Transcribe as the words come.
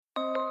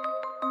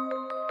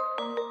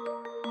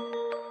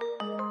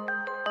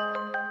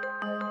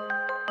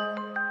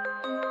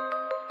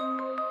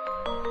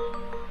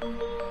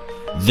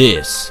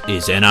This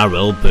is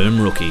NRL Boom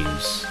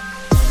Rookies.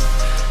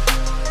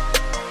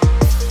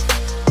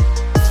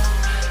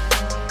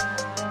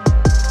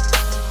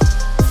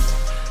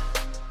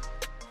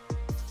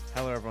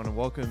 Hello everyone and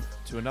welcome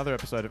to another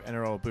episode of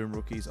NRL Boom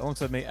Rookies.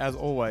 Alongside me, as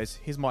always,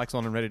 his mic's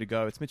on and ready to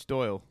go. It's Mitch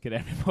Doyle. G'day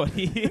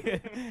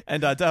everybody.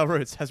 And Dale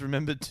Roots has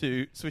remembered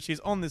to switch his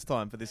on this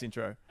time for this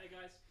intro. Hey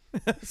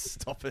guys.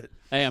 Stop it.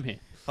 Hey, I'm here.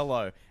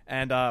 Hello.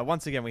 And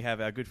once again we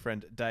have our good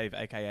friend Dave,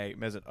 aka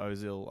Mesut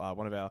Ozil,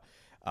 one of our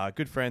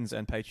good friends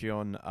and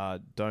Patreon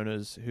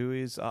donors who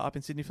is up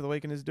in Sydney for the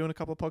week and is doing a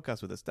couple of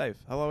podcasts with us. Dave,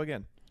 hello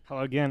again.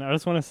 Hello again. I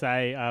just want to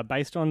say,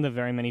 based on the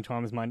very many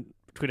times my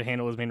Twitter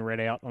handle has been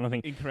read out, I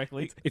think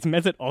Incorrectly. it's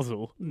Mesut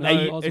Ozil. No,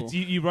 Ozil. it's,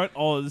 you wrote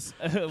Oz.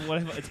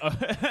 Whatever.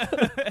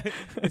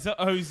 It's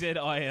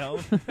O-Z-I-L.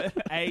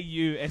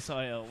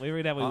 A-U-S-I-L. We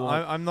read how we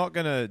want. I'm not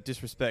going to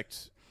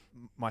disrespect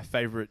my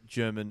favourite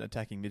German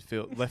attacking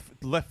midfield,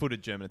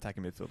 left-footed German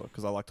attacking midfielder,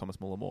 because I like Thomas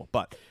Muller more.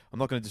 But I'm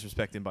not going to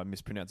disrespect him by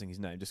mispronouncing his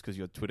name just because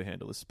your Twitter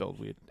handle is spelled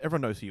weird.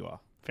 Everyone knows who you are.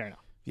 Fair enough.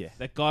 Yeah.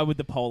 That guy with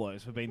the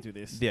polos. We've been through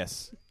this.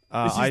 Yes.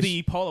 This is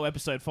the polo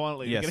episode,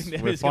 finally. Yes,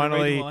 We're we're just gonna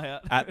read finally them all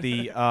out. at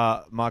the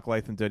Mark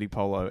Latham Dirty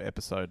Polo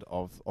episode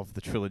of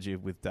the trilogy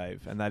with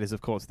Dave, and that is,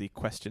 of course, the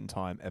question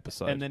time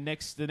episode. And the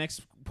next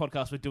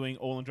podcast we're doing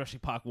all in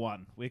Jurassic Park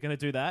 1. We're going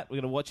to do that. We're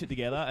going to watch it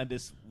together and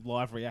just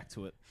live react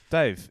to it.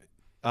 Dave,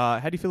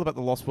 how do you feel about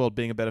The Lost World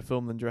being a better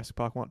film than Jurassic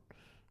Park 1?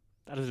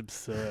 That is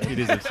absurd. It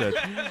is absurd.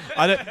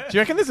 Do you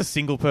reckon there's a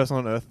single person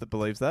on Earth that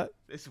believes that?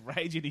 There's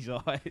rage in his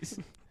eyes.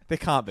 There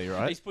can't be,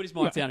 right? He's put his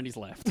mic down and he's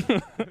left.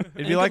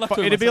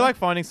 It'd be like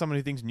finding someone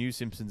who thinks New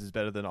Simpsons is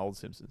better than Old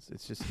Simpsons. It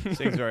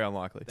seems very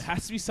unlikely. There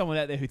has to be someone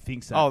out there who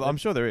thinks that. Oh, I'm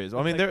sure there is.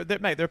 I mean, there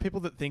are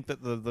people that think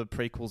that the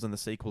prequels and the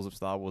sequels of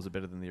Star Wars are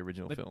better than the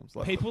original Like, films.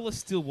 Like, people are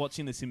still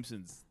watching The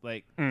Simpsons.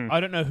 Like, Mm. I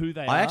don't know who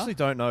they are. I actually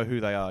don't know who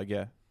they are.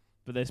 Yeah.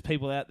 But there's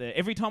people out there.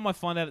 Every time I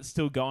find out it's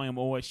still going, I'm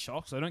always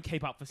shocked. So I don't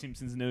keep up for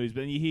Simpsons news.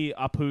 But then you hear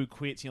Apu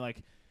quits, you're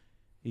like,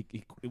 what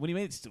do you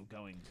mean it's still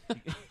going?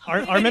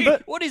 I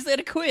remember. What is there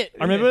to quit?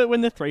 I remember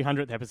when the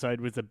 300th episode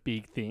was a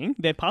big thing.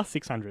 They're past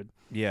 600.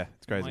 Yeah,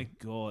 it's Oh crazy. my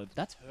God.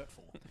 That's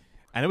hurtful.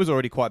 And it was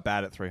already quite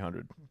bad at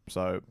 300.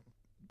 So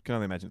can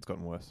only imagine it's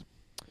gotten worse.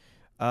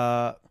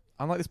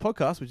 Unlike this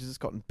podcast, which has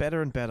just gotten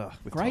better and better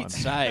with Great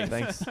time.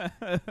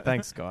 save.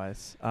 Thanks,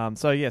 guys.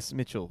 So yes,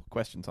 Mitchell,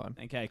 question time.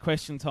 Okay,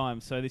 question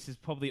time. So this is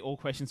probably all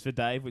questions for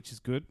Dave, which is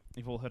good.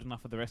 You've all heard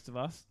enough of the rest of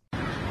us.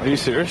 Are you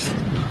serious?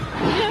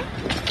 Yeah.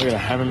 We're going to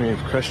hammer me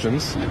with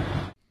questions.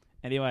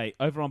 Anyway,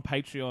 over on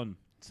Patreon.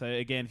 So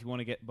again, if you want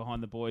to get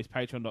behind the boys,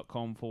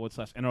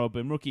 patreon.com/NRL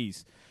Boom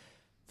Rookies.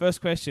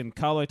 First question,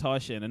 Carlo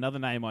Taishan, another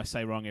name I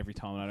say wrong every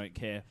time and I don't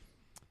care.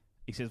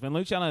 He says, when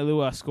Luciano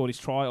Lua scored his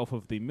try off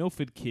of the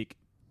Milford kick,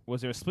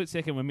 was there a split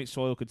second when Mitch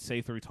Doyle could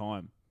see through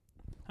time?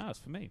 It's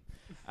for me.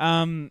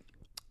 I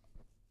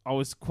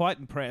was quite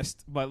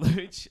impressed by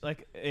Luch.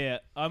 Like, yeah,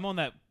 I'm on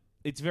that.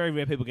 It's very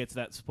rare people get to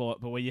that spot,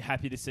 but where you're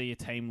happy to see your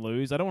team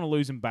lose. I don't want to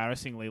lose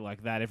embarrassingly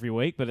like that every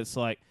week, but it's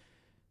like,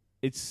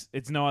 it's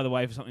no other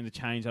way for something to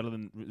change other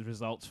than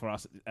results for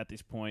us at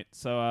this point.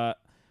 So,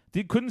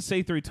 couldn't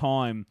see through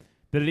time,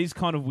 but it is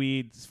kind of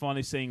weird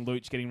finally seeing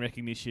Luch getting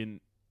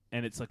recognition.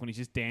 And it's like when he's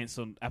just danced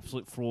on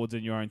absolute frauds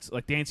in your own...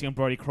 Like dancing on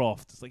Brodie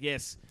Croft. It's like,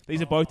 yes, these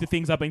are both the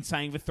things I've been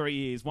saying for 3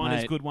 years. One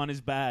is good, one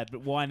is bad.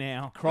 But why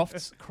now?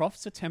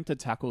 Croft's attempted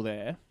tackle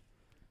there.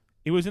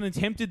 It was an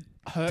attempted...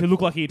 To look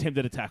like he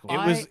attempted a tackle.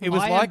 It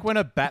was like when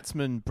a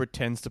batsman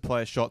pretends to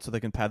play a shot so they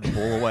can pad the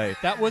ball away.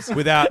 That was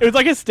without... It was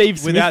like a Steve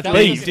Smith Without that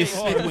beat. was a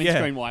Smith Yeah.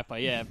 windscreen wiper.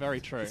 Yeah,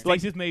 very true.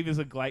 Like, just me, there's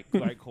a great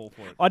call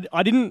for it.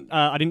 I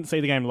didn't see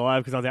the game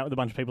live because I was out with a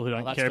bunch of people who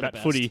don't that's care for the about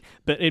best. footy.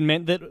 But it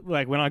meant that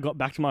like when I got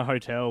back to my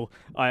hotel,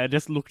 I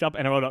just looked up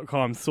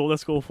NRL.com, saw the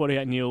score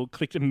 48-0,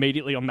 clicked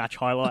immediately on match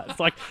highlights.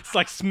 It's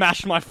like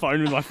smashed my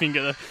phone with my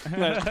finger.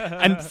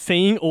 And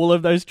seeing all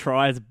of those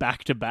tries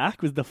back to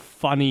back was the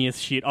funniest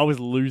shit. I was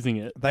losing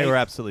it. They were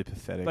absolutely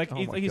pathetic. Like, Oh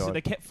my like you said, God.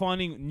 they kept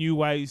finding new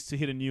ways to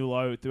hit a new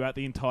low throughout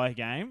the entire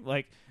game.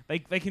 Like, they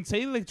can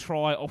see the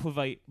try off of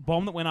a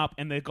bomb that went up,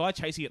 and the guy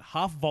chasing it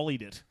half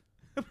volleyed it.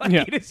 Like,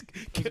 Yeah. he just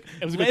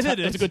It was leathered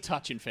a good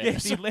touch in Yes,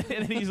 fairness. he let it,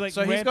 and he's like,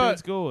 So he's ramped got- and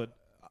scored.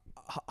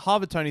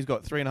 Harvard Tony's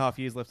got 3.5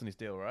 years left on his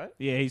deal, right?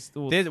 Yeah, he's...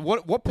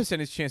 What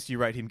percentage chance do you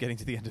rate him getting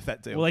to the end of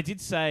that deal? Well, they did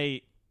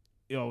say,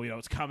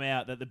 it's come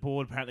out that the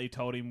board apparently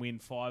told him win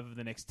 5 of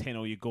the next 10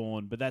 or you're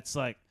gone. But that's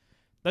like,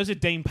 those are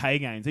Dean Pay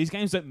games. These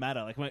games don't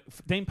matter. Like,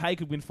 Dean Pay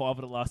could win 5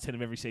 of the last 10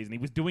 of every season. He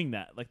was doing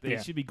that. Like, they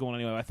should be gone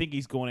anyway. I think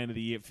he's gone end of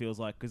the year, it feels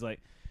like, because,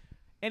 like,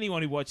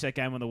 anyone who watched that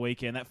game on the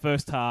weekend, that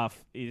first half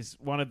is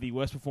one of the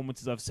worst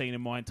performances I've seen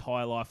in my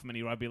entire life from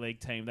any rugby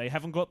league team. They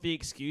haven't got the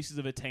excuses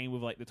of a team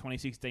with like the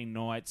 2016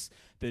 Knights,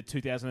 the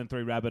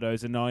 2003 Rabbitohs,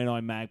 the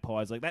 99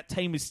 Magpies. Like that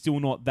team is still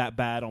not that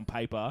bad on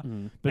paper,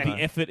 but the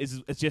effort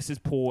is just as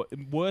poor,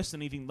 worse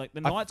than anything. Like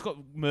the Knights got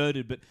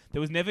murdered, but there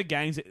was never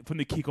games that, from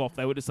the kickoff.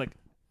 They were just like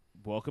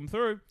welcome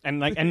through. And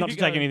not You to take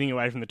go. anything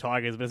away from the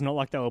Tigers, but it's not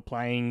like they were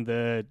playing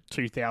the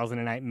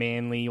 2008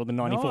 Manly or the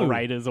 94 No.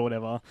 Raiders or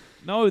whatever.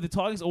 No, the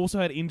Tigers also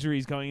had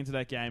injuries going into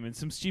that game, and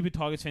some stupid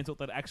Tigers fans thought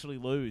they'd actually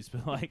lose.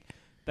 But like,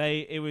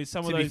 it was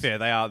some To of be those. fair,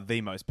 they are the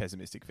most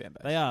pessimistic fan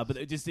base. They are, but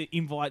it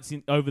invites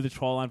in over the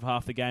try line for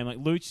half the game. Like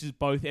Luch's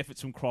both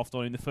efforts from Croft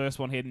on him. The first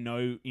one he had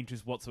no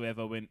interest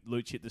whatsoever when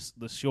Luch hit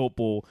the short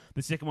ball.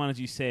 The second one, as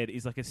you said,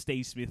 is like a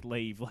Steve Smith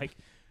leave. Like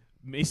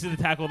misses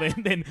the tackle,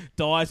 then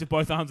dives with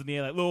both arms in the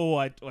air. Like, oh,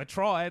 I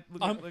tried.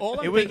 All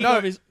I'm It was- thinking no.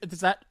 of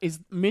is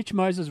Mitch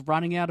Moses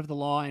running out of the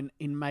line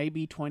in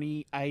maybe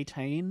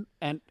 2018,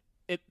 and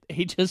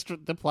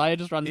the player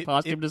just runs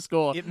past him to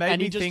score, it made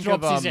and he me just think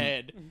drops of, his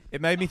head.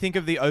 It made me think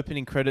of the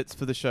opening credits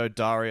for the show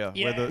Daria,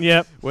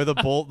 Yep. where the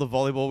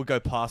volleyball would go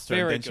past her,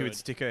 Very and then she would good.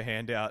 stick her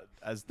hand out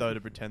as though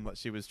to pretend like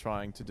she was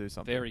trying to do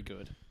something. Very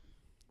good.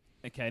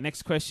 Okay,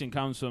 next question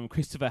comes from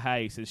Christopher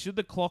Hay. Says, should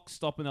the clock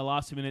stop in the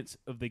last 2 minutes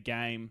of the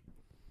game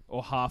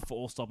or half for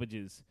all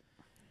stoppages?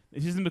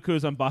 This isn't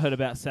because I'm butthurt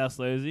about South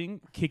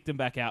losing. Kick them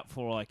back out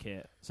for all I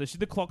care. So should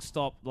the clock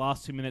stop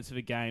last 2 minutes of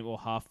a game or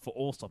half for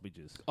all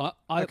stoppages?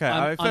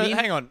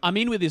 Hang on. I'm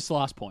in with this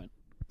last point.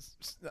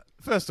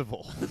 First of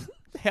all,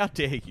 how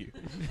dare you?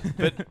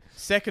 But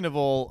second of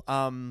all,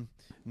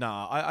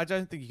 I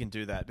don't think you can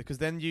do that, because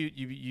then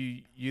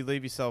you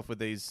leave yourself with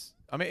these.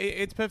 I mean,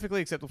 it's perfectly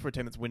acceptable for a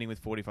team that's winning with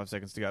 45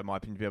 seconds to go, in my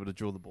opinion, to be able to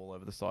drill the ball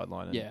over the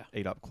sideline and Yeah.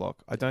 eat up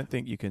clock. I don't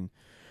think you can.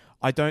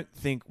 I don't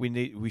think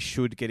we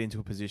should get into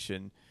a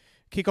position.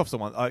 Kickoff's the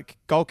one.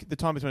 The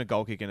time between a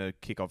goal kick and a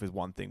kickoff is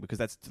one thing, because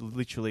that's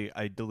literally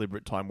a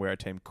deliberate time where a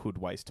team could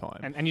waste time.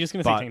 And you're just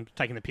going to see teams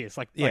taking the piss.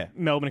 Like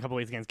Melbourne a couple of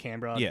weeks against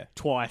Canberra. Yeah.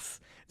 Twice.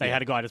 They Yeah.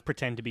 had a guy just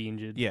pretend to be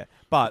injured. Yeah,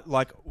 but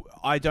like,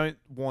 I don't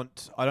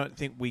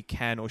think we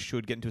can or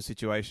should get into a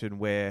situation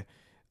where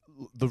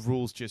the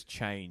rules just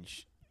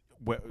change.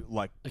 Where,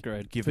 like,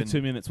 Agreed. given For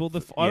 2 minutes. Well,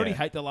 I already Yeah.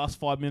 hate the last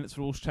 5 minutes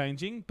rules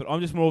changing, but I'm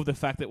just more of the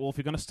fact that, well, if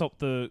you're going to stop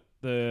the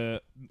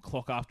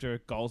clock after a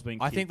goal's being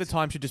kicked, I think the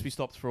time should just be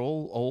stopped for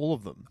all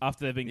of them.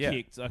 after they've been Yeah.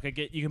 kicked. Like, I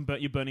get you're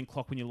burning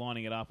clock when you're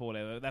lining it up or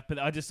whatever. But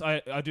I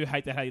do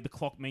hate that how the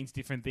clock means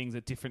different things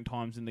at different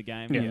times in the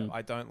game. Yeah. Yeah,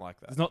 I don't like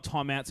that. There's not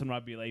timeouts in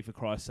rugby league, for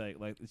Christ's sake.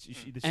 Like, there's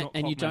not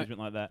and clock you don't- management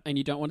like that. And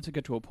you don't want it to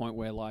get to a point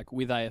where, like,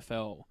 with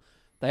AFL,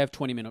 they have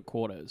 20-minute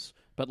quarters,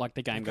 but like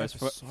the game goes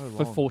for so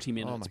 40 long.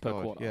 minutes Oh my per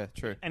God. quarter. Yeah,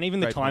 true. And even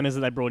the Great timers that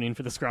they brought in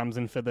for the scrums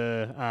and for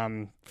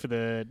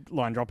the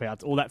line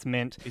dropouts, all that's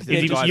meant Is is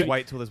these you just- guys you-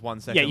 wait till there's 1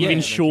 second? yeah, left you've and then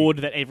ensured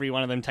that every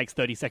one of them takes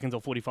 30 seconds or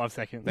 45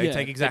 seconds. They Yeah,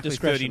 take they're exactly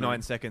discretionary.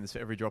 39 seconds for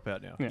every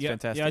dropout now. It's Yeah,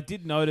 fantastic. Yeah, I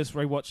did notice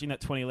rewatching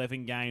that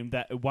 2011 game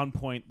that at one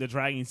point the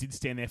Dragons did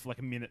stand there for like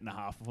a minute and a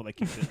half before they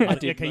kicked it. I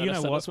did okay, you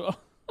know notice that what? as well.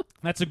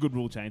 That's a good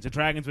rule change. The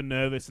Dragons were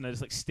nervous and they're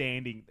just like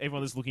standing.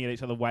 Everyone was looking at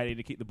each other, waiting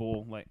to kick the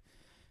ball. Like,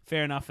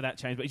 fair enough for that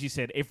change. But as you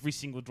said, every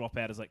single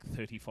dropout is like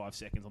 35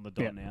 seconds on the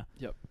dot Yep. now.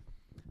 Yep.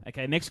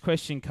 Okay, next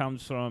question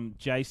comes from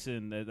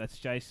Jason. That's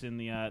Jason,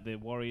 the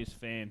Warriors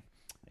fan.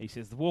 He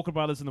says, the Walker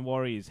Brothers and the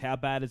Warriors, how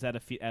bad is that a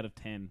fit out of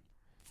 10?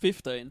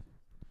 15.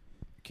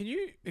 Can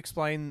you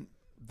explain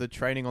the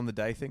training on the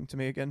day thing to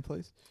me again,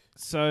 please?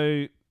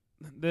 So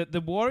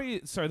the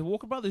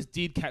Walker Brothers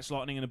did catch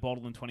lightning in a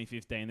bottle in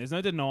 2015. There's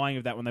no denying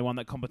of that when they won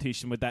that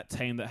competition with that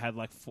team that had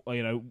like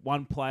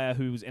one player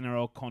who was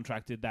NRL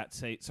contracted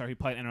he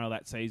played NRL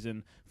that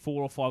season.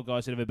 4 or 5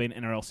 guys that have been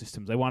NRL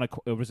systems. They won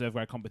a reserve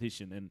grade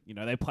competition,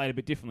 and they played a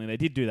bit differently. They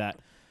did do that.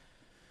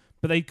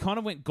 But they kind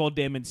of went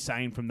goddamn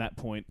insane from that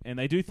point, and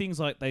they do things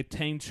like they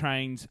team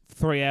trains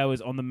 3 hours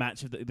on the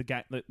match of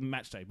the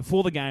match day.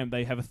 Before the game,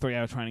 they have a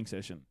 3-hour training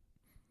session.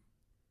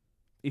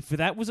 If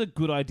that was a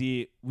good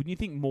idea, wouldn't you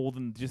think more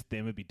than just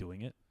them would be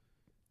doing it?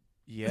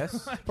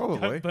 Yes, Don't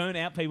probably. burn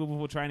out people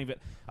before training, but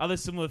other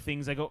similar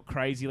things, they got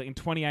crazy. Like in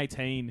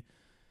 2018,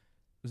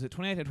 was it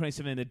 2018 or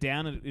 2017? They're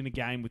down in a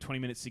game with 20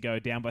 minutes to go,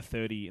 down by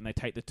 30, and they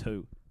take the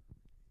 2.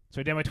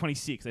 So down by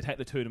 26, they take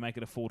the 2 to make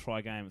it a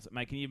 4-try game. It's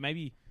making you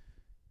maybe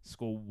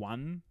score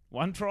one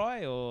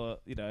try, or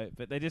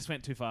but they just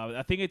went too far.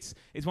 I think it's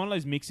one of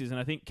those mixes, and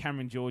I think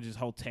Cameron George's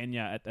whole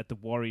tenure at the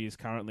Warriors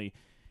currently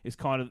is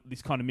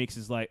this kind of mix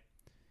is like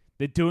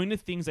they're doing the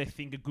things they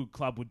think a good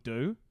club would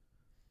do,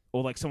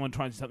 or like someone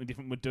trying to do something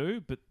different would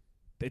do, but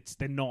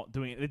they're not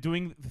doing it. They're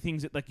doing the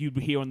things that like you'd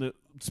hear on the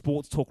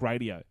sports talk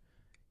radio.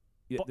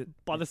 Yeah,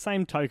 By the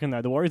same token,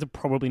 though, the Warriors are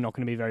probably not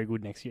going to be very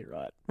good next year,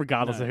 right?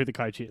 Regardless No. of who the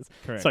coach is.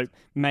 correct. So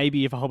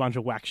maybe if a whole bunch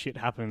of whack shit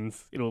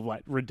happens, it'll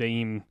like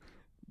redeem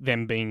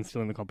them being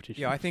still in the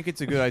competition. Yeah, I think it's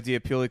a good idea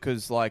purely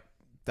because, like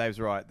Dave's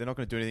right, they're not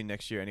going to do anything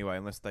next year anyway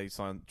unless they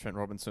sign Trent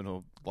Robinson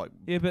or like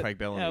Craig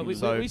Bellamy.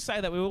 we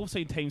say that we've all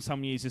seen teams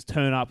some years just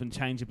turn up and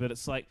change it, but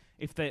it's like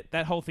if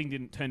that whole thing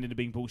didn't turn into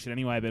being bullshit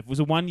anyway. But if it was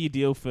a 1-year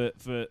deal for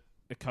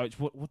a coach,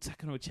 what's that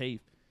going to achieve?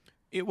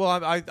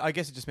 I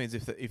guess it just means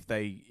if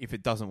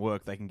it doesn't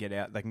work, they can get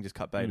out. They can just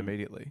cut bait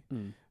immediately.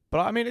 But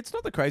I mean, it's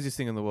not the craziest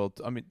thing in the world.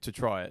 I mean, to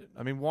try it.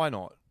 I mean, why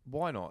not?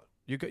 Why not?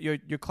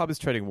 Your club is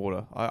treading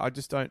water. I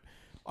just don't.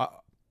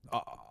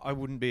 I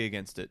wouldn't be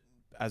against it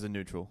as a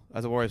neutral.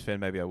 As a Warriors fan,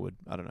 maybe I would.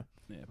 I don't know.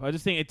 Yeah, but I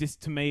just think it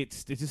just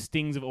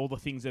stings of all the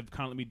things they've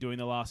currently been doing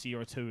the last year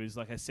or two. Is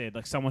like I said,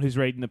 like someone who's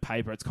reading the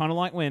paper. It's kind of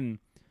like when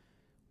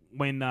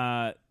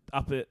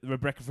up at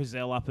Rebecca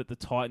Frizzell up at the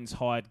Titans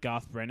hired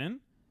Garth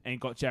Brennan and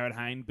got Jared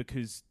Hayne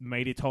because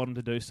media told him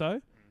to do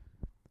so.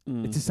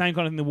 It's the same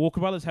kind of thing. The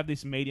Walker brothers have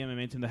this media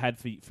momentum they had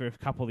for a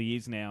couple of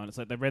years now, and it's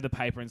like they read the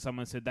paper and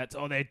someone said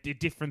they're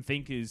different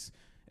thinkers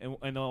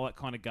and all that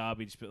kind of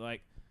garbage. But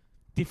like,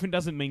 different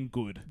doesn't mean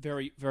good.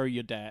 Very, very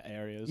your dad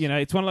areas. You know,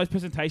 it's one of those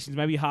presentations,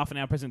 maybe half an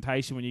hour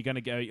presentation when you're going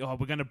to go, oh,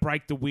 we're going to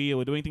break the wheel.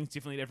 We're doing things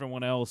differently than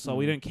everyone else, so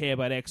we don't care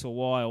about X or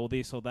Y or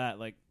this or that.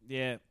 Like,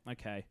 yeah,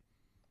 okay.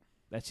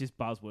 That's just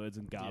buzzwords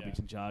and garbage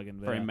and jargon.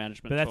 But, very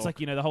management But that's talk. like,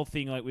 you know, the whole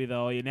thing like with,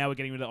 now we're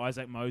getting rid of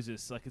Isaac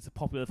Moses. Like, it's a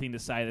popular thing to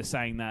say. They're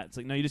saying that. It's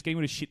like, no, you're just getting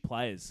rid of shit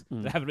players.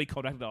 They haven't really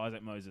contracted to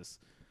Isaac Moses.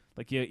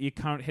 Like, your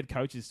current head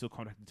coach is still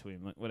contracted to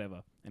him. Like,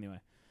 whatever.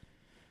 Anyway.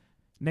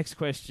 Next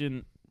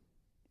question.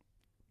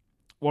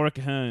 Warwick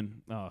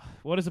Hearn. Oh,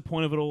 what is the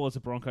point of it all as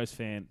a Broncos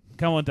fan?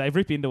 Come on, Dave,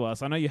 rip into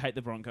us. I know you hate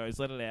the Broncos.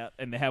 Let it out.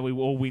 And how we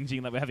were all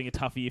whinging like we're having a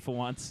tough year for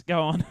once.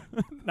 Go on.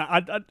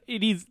 No,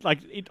 it is like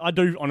I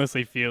do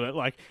honestly feel it.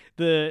 Like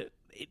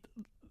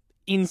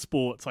in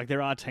sports, like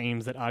there are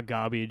teams that are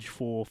garbage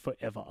for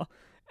forever,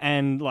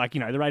 and like,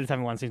 you know, the Raiders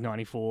haven't won since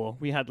 '94.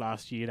 We had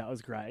last year, that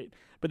was great.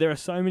 But there are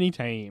so many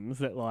teams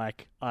that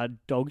like are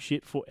dog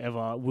shit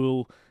forever.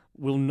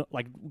 Will not,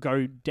 like,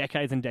 go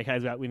decades and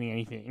decades without winning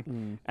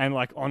anything. And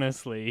like,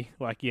 honestly,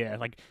 like, yeah,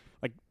 like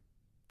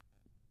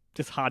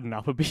just harden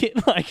up a bit.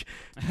 Like,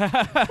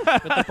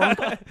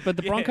 But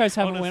the Broncos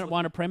haven't honestly.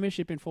 won a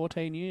premiership in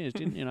 14 years,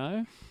 didn't you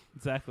know?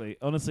 Exactly.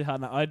 Honestly,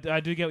 hard enough. I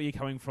do get where you're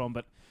coming from,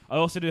 but I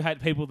also do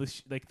hate people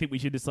that like think we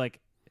should just like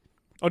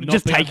not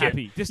just be take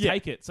unhappy. it. Just Yeah.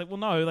 take it. It's like, well,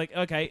 no, like,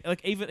 okay,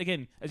 like even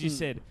again, as you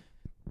said,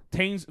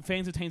 fans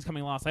of teams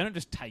coming last, they don't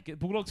just take it.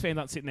 Bulldogs fans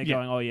aren't sitting there Yeah.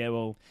 going, oh yeah,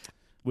 well,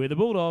 we're the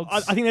Bulldogs.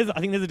 I think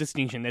there's a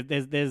distinction.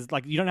 There's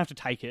like, you don't have to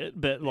take it,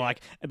 but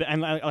like,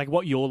 and like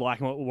what you're like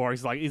and what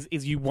Warriors like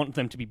is you want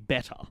them to be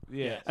better.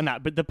 Yeah. And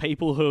that, but the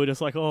people who are just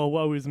like, oh,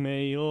 woe is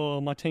me, oh,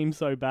 my team's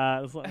so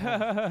bad. It's like,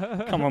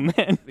 oh, come on,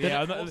 man.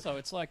 Yeah, But also,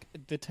 it's like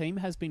the team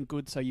has been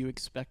good, so you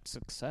expect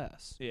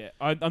success. yeah.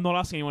 I'm not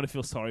asking anyone to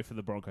feel sorry for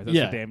the Broncos. That's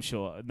Yeah. for damn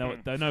sure.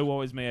 No,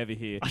 woe is me over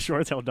here. I sure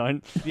as hell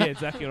don't. Yeah,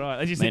 exactly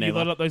right. As you Me said, you neither.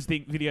 loaded up those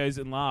videos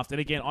and laughed.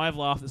 And again, I've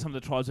laughed at some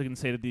of the tries we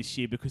conceded this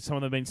year because some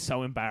of them have been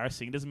so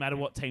embarrassing. It doesn't matter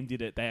what team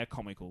did it; they are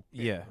comical.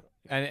 Yeah.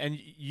 And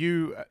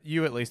you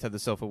at least have the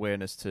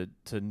self-awareness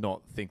to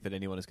not think that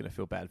anyone is going to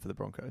feel bad for the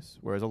Broncos.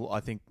 Whereas I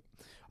think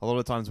a lot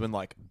of times when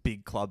like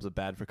big clubs are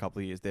bad for a couple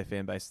of years, their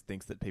fan base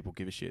thinks that people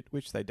give a shit,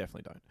 which they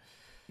definitely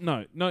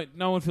don't.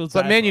 No one feels It's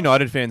like bad Man for us.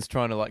 United fans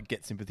trying to like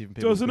get sympathy from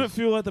people. Doesn't it 'cause-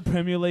 feel like the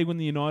Premier League when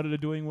the United are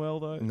doing well,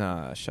 though?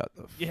 Nah, shut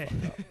the Yeah.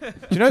 Do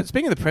you know,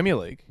 speaking of the Premier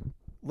League,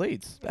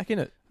 Leeds, back in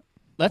it.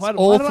 That's Why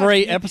all don't I-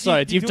 three you-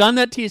 episodes. you You've do- done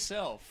that to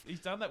yourself. He's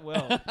done that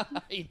well.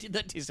 You did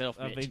that to yourself,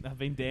 Mitch. I've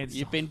been dancing.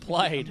 You've been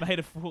played. I've made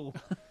a fool.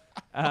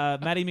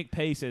 Matty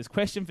McP says,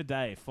 question for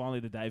Dave.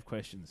 Finally, the Dave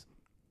questions.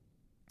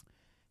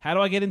 How do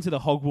I get into the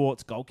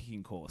Hogwarts goal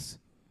kicking course?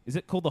 Is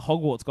it called the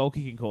Hogwarts goal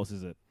kicking course,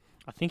 is it?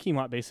 I think he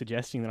might be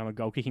suggesting that I'm a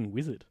goal kicking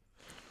wizard.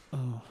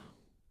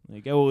 There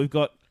you go. Well, we've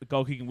got a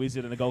goal kicking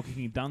wizard and a goal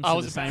kicking dunce I in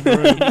was the same about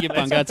room. to give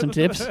Bungard some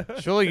tips.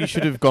 Surely you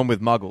should have gone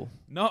with Muggle.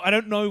 No, I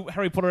don't know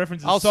Harry Potter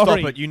references. I'll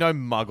Sorry. stop it. You know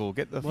Muggle.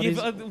 Get the.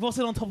 Yeah, but what's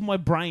it on top of my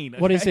brain?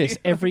 What is okay?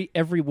 this?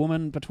 Every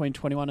woman between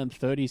 21 and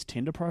 30's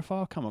Tinder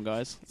profile? Come on,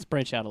 guys. Let's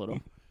branch out a little.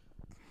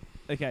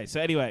 Okay, so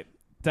anyway,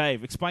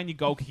 Dave, explain your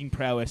goal kicking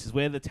prowess.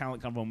 Where did the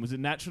talent come from? Was it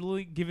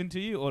naturally given to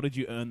you, or did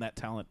you earn that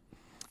talent?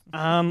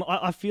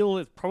 I feel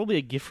it's probably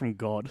a gift from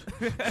God.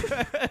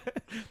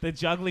 The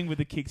juggling with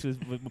the kicks was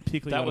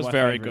particularly That one was of my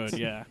very favourites. good,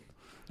 yeah.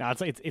 No,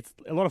 it's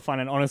a lot of fun,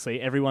 and honestly,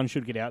 everyone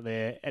should get out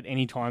there at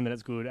any time that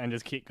it's good and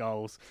just kick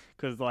goals,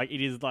 because like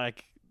it is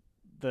like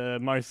the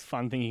most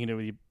fun thing you can do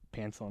with your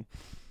pants on.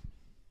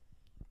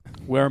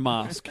 Wear a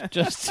mask.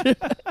 Just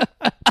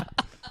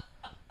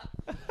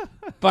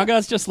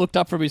Bungard's just looked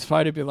up from his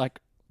phone and be like,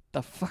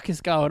 the fuck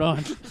is going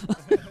on?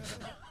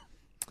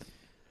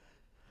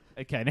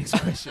 Okay, next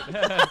question.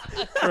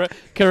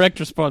 Correct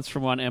response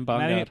from one M.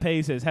 Matty Bungard.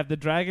 P says, have the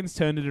Dragons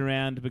turned it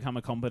around to become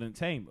a competent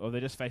team, or they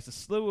just faced a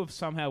slew of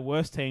somehow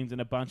worse teams and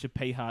a bunch of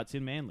P-Hearts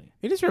in Manly?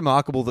 It is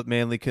remarkable that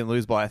Manly can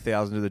lose by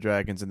 1,000 to the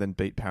Dragons and then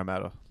beat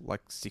Parramatta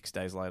like 6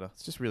 days later.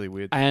 It's just really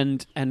weird.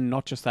 And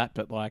not just that,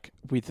 but like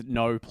with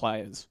no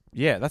players.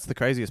 Yeah, that's the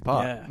craziest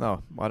part. Yeah.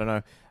 No, I don't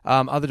know.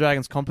 Are the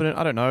Dragons competent?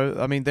 I don't know.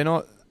 I mean, they're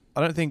not.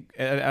 I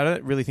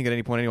don't really think at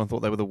any point anyone thought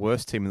they were the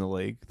worst team in the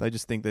league. They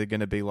just think they're going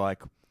to be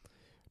like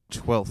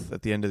 12th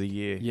at the end of the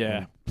year. Yeah,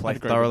 and play I'd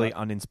agree with thoroughly that.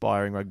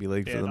 uninspiring rugby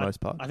league for the most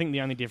part. I think the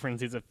only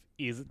difference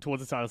is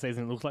towards the start of the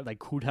season, it looks like they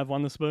could have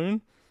won the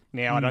spoon.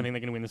 Now, I don't think they're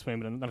going to win the spoon,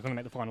 but they're not going to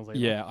make the finals either.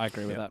 Yeah, I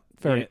agree with that.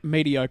 Very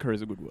mediocre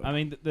is a good word. I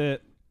mean,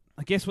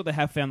 I guess what they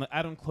have found, that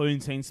Adam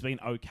Clune seems to be an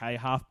okay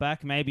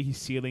halfback. Maybe his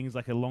ceiling is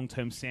like a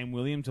long-term Sam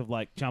Williams of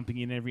like jumping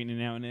in every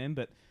now and then,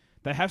 but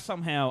they have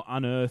somehow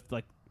unearthed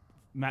like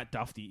Matt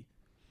Duffy,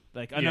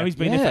 Like, I know he's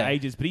been there Yeah. for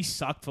ages, but he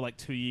sucked for like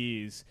 2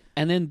 years.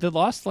 And then the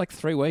last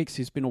 3 weeks,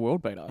 he's been a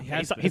world beater. He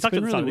has- He It's sucked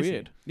been at the really start this year.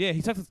 weird. Yeah,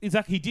 he sucked.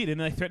 Exactly, he did, and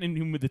they threatened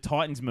him with the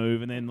Titans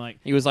move, and then like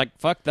He was like,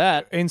 "Fuck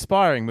that."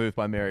 Inspiring move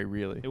by Mary,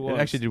 really. It was.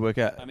 actually did work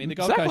out. I mean, the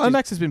Gold Zach Coast is-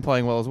 Lomax has been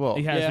playing well as well.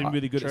 he has Yeah, been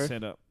really good true. at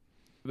stand up.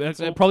 But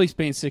They've probably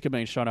been sick of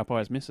being shot up by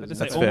his missus. That's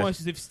That's fair. almost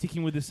as if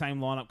sticking with the same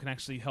lineup can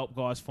actually help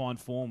guys find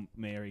form.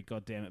 Mary,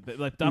 God damn it! But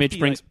like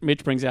Dufty,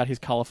 Mitch brings out his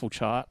colourful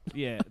chart.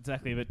 yeah,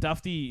 exactly. But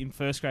Dufty in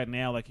first grade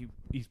now, like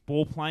his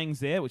ball playing's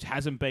there, which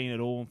hasn't been at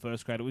all in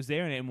first grade. It was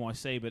there in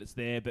NYC, but it's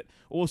there. But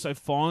also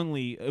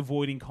finally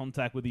avoiding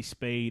contact with his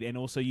speed and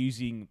also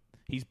using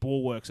his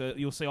ball work. So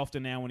you'll see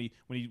often now when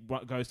he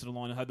goes to the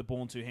line, he'll have the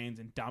ball in two hands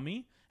and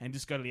dummy and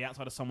just go to the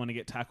outside of someone to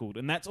get tackled.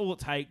 And that's all it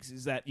takes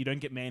is that you don't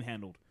get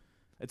manhandled.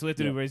 That's all you have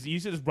to do. Whereas you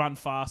used to just run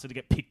faster to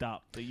get picked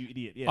up. You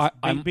idiot. Yes.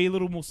 Be a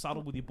little more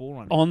subtle with your ball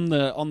running.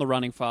 On the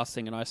running fast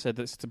thing, and I said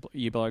this to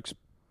you blokes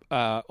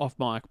off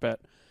mic, but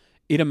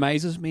it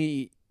amazes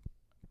me.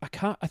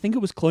 I think it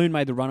was Clune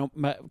made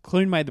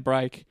the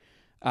break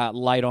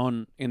late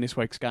on in this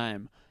week's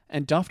game,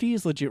 and Dufty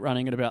is legit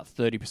running at about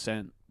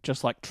 30%,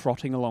 just like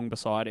trotting along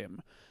beside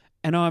him.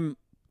 And I'm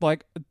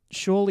like,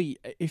 surely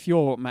if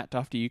you're Matt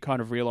Dufty, you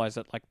kind of realise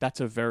that like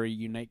that's a very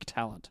unique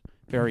talent.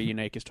 Very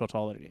unique is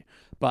tautology,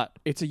 but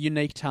it's a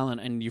unique talent,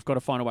 and you've got to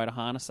find a way to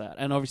harness that.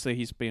 And obviously,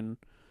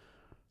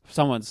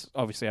 someone's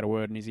obviously had a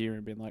word in his ear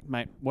and been like,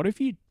 "Mate, what if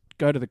you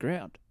go to the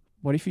ground?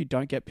 What if you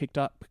don't get picked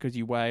up because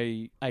you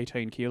weigh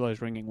 18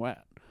 kilos wringing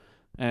wet?"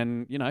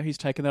 And he's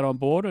taken that on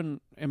board,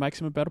 and it makes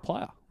him a better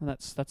player. And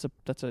that's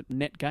a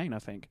net gain, I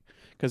think,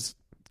 because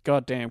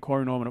goddamn,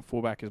 Corey Norman at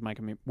fullback would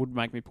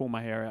make me pull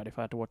my hair out if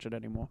I had to watch it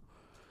anymore.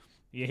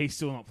 Yeah, he's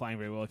still not playing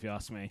very well, if you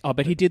ask me. Oh,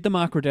 but he did the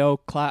Mark Riddell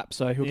clap,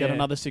 so he'll get Yeah.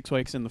 another 6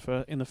 weeks in the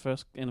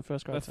first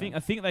grade. I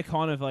think they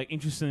kind of like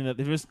interested in that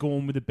they've just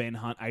gone with the Ben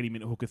Hunt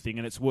 80-minute hooker thing,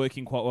 and it's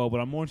working quite well. But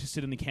I'm more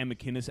interested in the Cam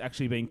McInnes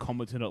actually being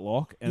competent at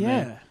lock.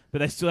 And but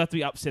they still have to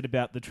be upset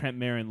about the Trent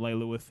Merrin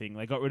Leilua thing.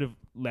 They got rid of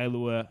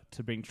Leilua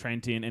to bring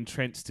Trent in, and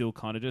Trent still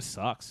kind of just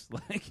sucks.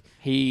 Like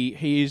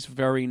he is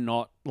very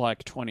not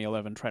like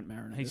 2011 Trent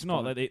Merrin. he's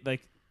not like.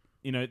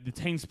 The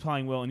team's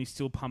playing well, and he's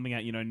still pumping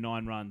out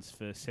 9 runs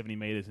for 70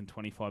 meters in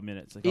 25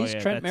 minutes. Like, Is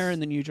Trent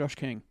Merrin the new Josh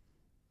King?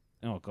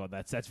 Oh god,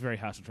 that's very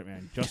harsh on Trent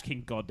Merrin. Josh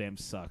King, goddamn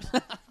sucks.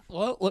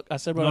 Well, look, I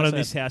said what Not I in said.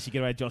 this house, you get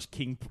away Josh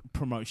King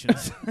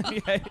promotions.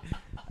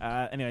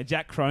 Anyway,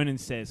 Jack Cronin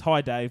says, "Hi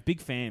Dave, big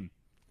fan.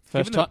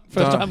 First Given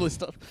time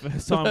listener.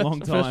 First time, long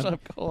time. First time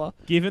caller.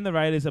 Given the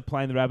Raiders are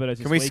playing the Rabbitohs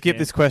Can we skip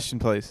this question,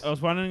 please? I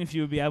was wondering if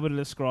you would be able to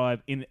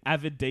describe in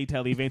avid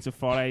detail the events of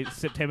Friday,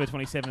 September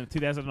 27th,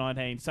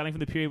 2019, starting from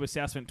the period where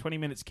South spent 20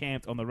 minutes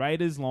camped on the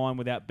Raiders' line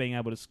without being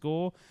able to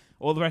score,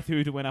 all the way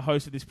through to when a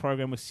host of this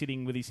program was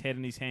sitting with his head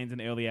in his hands in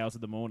the early hours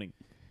of the morning."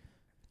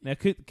 Now,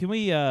 can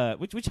we?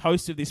 Which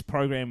host of this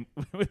program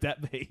would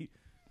that be?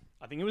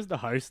 I think it was the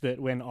host that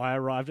when I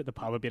arrived at the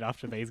pub a bit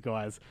after these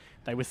guys,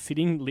 they were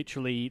sitting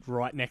literally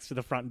right next to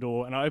the front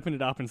door, and I opened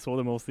it up and saw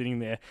them all sitting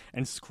there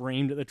and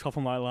screamed at the top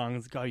of my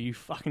lungs, "Go, you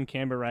fucking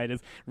Canberra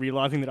Raiders,"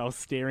 realising that I was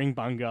staring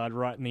Bungard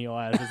right in the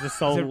eyes as the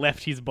soul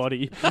left his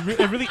body.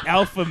 A really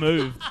alpha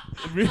move.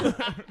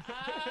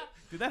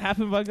 Did that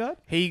happen, Bungard?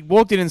 He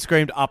walked in and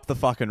screamed up the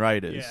fucking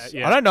Raiders.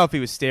 Yeah. I don't know if he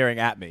was staring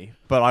at me,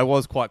 but I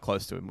was quite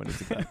close to him when he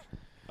did that.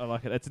 I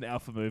like it. That's an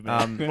alpha move,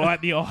 man.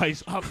 Right in the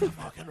eyes, up the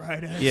fucking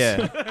Raiders.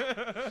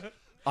 Yeah.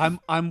 I'm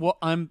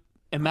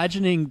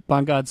imagining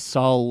Bungard's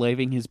soul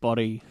leaving his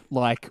body,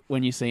 like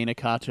when you see in a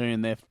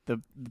cartoon,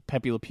 the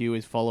Pepe Le Pew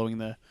is following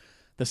the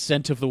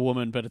scent of the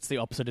woman, but it's the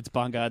opposite. It's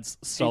Bungard's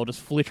soul just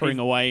flittering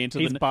away into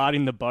He's the barred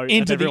in the boat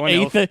into as the everyone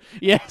ether. else,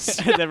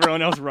 Yes, as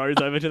everyone else rows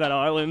over to that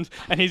island,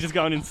 and he's just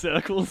going in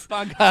circles.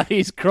 Bungard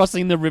is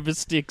crossing the river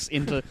Styx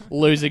into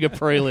losing a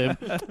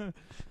prelim.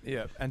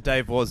 Yeah. And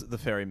Dave was the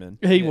ferryman.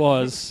 He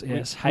was,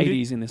 yes,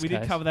 Hades in this We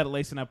case. did cover that at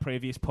least in our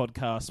previous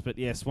podcast, but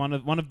yes, one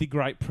of the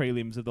great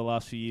prelims of the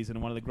last few years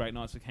and one of the great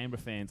nights for Canberra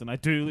fans. And I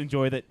do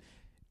enjoy that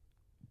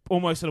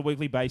almost on a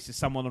weekly basis,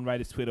 someone on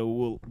Raiders Twitter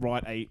will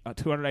write a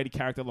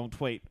 280-character long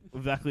tweet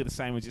exactly the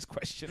same as this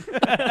question.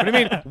 What do you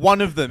mean,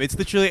 one of them? It's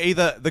literally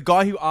either the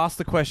guy who asked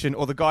the question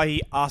or the guy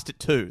he asked it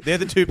to. They're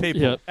the two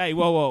people. Yeah. Hey,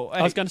 whoa.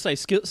 Hey. I was going to say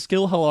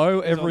skill hello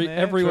every there.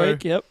 every True.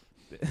 week. Yep.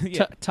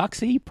 Yeah.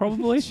 Tuxie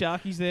probably.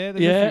 Sharky's there.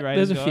 There's Yeah, a few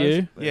Raiders there's a guys.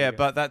 few. There Yeah, you go.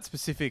 but that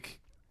specific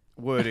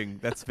wording,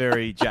 that's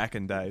very Jack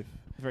and Dave.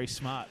 Very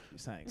smart, you're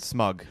saying.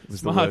 Smug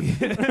was Smug.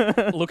 the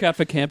word. Look out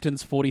for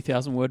Campton's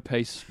 40,000 word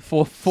piece,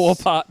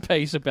 four-part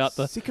piece about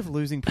the. Sick of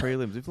losing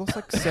prelims. We've lost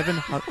like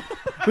 700.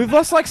 We've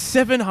lost like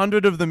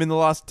 700 of them in the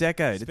last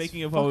decade.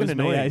 Speaking it's of always fucking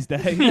annoying. Mia's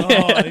day.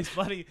 Oh, these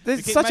bloody... There's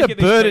to keep such a making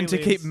these burden to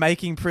prelims. keep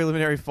making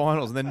preliminary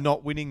finals and then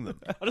not winning them.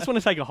 I just want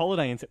to take a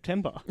holiday in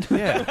September.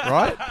 Yeah,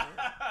 right?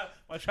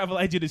 My travel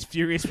agent is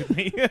furious with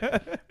me.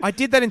 I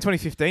did that in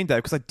 2015, Dave,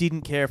 because I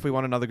didn't care if we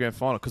won another grand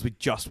final because we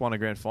just won a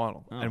grand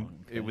final, and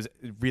it was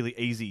really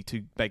easy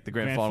to make the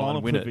grand final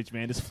and win privilege,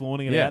 man, just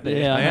flaunting it Yeah. out there.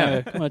 Yeah, I I am.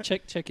 know. Come on,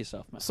 check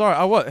yourself, mate. Sorry,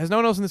 has no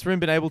one else in this room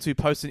been able to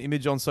post an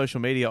image on social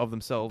media of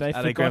themselves They at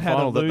a forgot grand how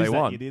final to that lose they that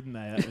won? year, didn't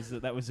they?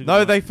 That was a good No,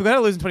 one. they forgot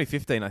to lose in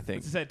 2015, I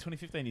think. Is that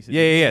 2015? You said.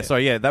 Yeah.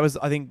 Sorry, yeah. That was,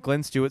 I think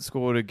Glenn Stewart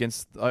scored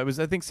against. I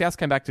think South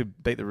came back to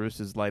beat the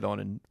Roosters late on,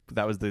 and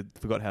that was the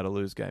forgot how to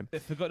lose game.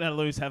 They've forgotten how to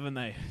lose, haven't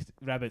they?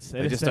 Rabbits.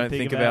 They just don't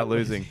think about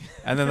losing.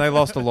 And then they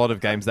lost a lot of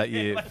games that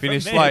year. Like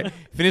Finished from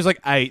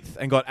like 8th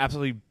and got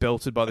absolutely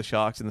belted by the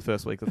Sharks in the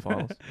first week of the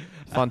finals.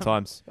 Fun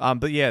times.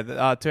 But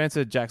yeah, to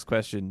answer Jack's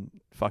question,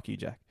 fuck you,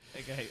 Jack.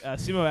 Okay,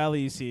 Simo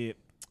Ali is here.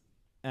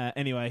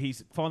 Anyway,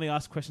 he's finally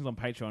asked questions on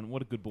Patreon.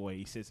 What a good boy.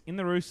 He says, in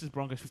the Roosters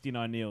Broncos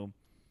 59-0,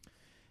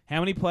 how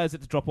many players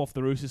had to drop off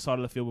the Roosters side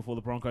of the field before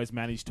the Broncos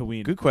managed to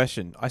win? Good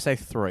question. I say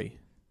 3.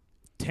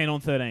 10 on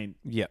 13.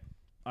 Yeah.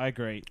 I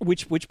agree.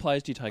 Which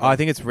players do you take? I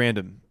think it's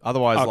random.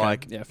 Otherwise, Okay.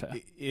 like, Yeah, fair.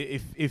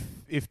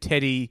 if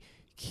Teddy,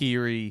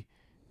 Keary,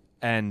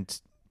 and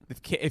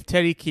if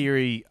Teddy,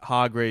 Keary,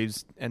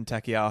 Hargreaves, and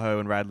Takiaho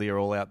and Radley are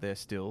all out there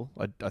still,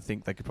 I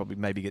think they could probably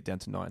maybe get down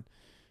to 9.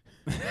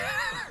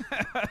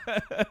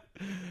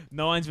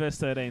 9s versus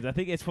 13s. I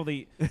think it's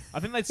probably. I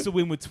think they'd still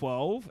win with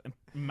 12 and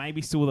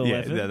maybe still with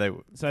 11. Yeah, they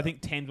So I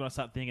think 10's when I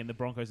start thinking the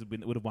Broncos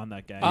would have won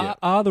that game.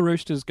 Are the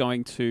Roosters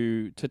going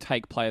to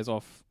take players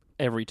off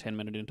every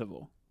 10-minute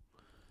interval?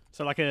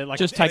 So like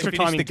Just extra take-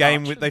 time finished in the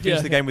game touch. with they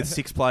finished the game with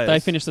 6 players. They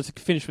finish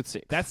with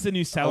 6. That's the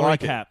new salary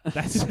like it. cap.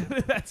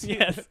 That's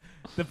Yes.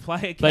 the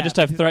player cap. They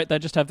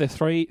just have their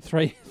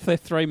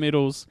three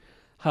middles,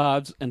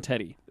 halves, and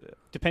Teddy.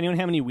 Depending on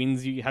how many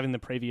wins you have in the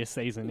previous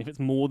season, if it's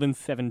more than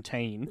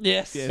 17,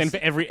 Yes. then for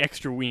every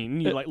extra win,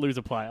 you lose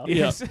a player.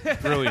 Yes.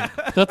 Brilliant.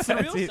 That's the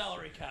That's real it.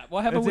 salary cap.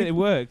 Why haven't That's it. we? It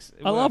works.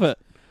 I love it.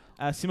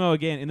 Simo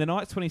again in the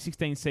Knights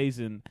 2016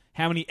 season.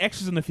 How many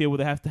extras in the field would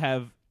they have to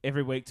have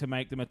every week to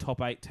make them a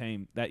top 8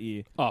 team that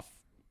year? Oh,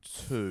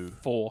 2.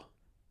 4.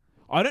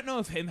 I don't know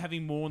if him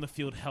having more on the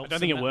field helps. I don't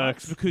think them it that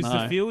works. much because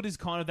No. the field is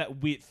kind of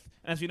that width.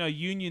 And as we know,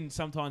 Union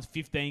sometimes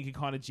 15 can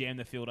kind of jam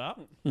the field up.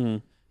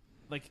 Mm.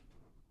 Like,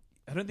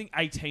 I don't think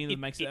 18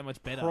 makes it that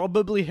much better.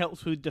 Probably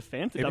helps with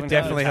defense. It doesn't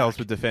definitely help helps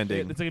with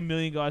defending. It's like a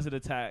million guys at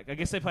attack. I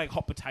guess they play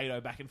hot potato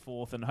back and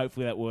forth, and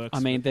hopefully that works. I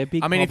mean, their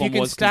big I mean, if you problem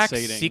can was stack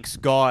conceding. 6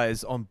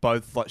 guys on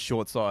both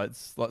short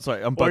sides, on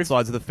Or both if-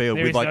 sides of the field,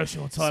 there with is like no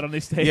short side on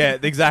this team. yeah,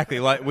 exactly.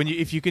 Like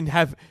if you can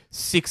have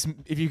 6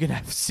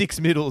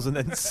 middles and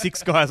then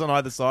 6 guys on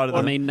either side of I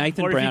them. mean,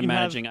 Nathan Or if you Brown can have-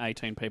 managing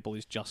 18 people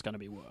is just going to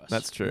be worse.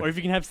 That's true. Or if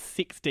you can have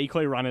 6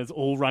 decoy runners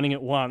all running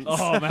at once.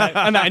 Oh, mate.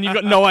 and you've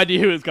got no idea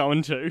who it's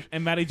going to.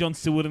 And Matty John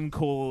still wouldn't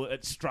call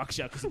it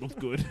structure because it looked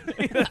good.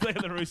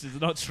 The Roosters are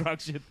not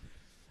structured.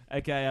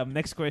 Okay,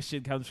 next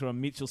question comes from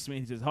Mitchell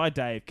Smith. He says, "Hi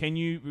Dave, can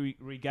you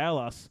regale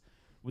us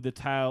with the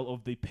tale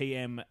of the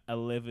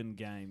PM11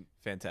 game?"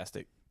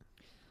 Fantastic.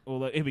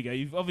 Well, here we go.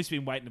 You've obviously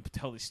been waiting to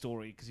tell this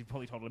story because you've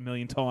probably told it a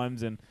million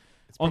times, and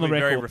It's on the probably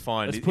very record,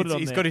 refined. let's put it on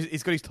he's there.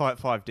 got his type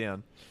 5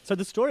 down. So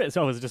the story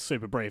itself is just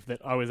super brief.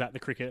 That I was at the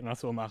cricket and I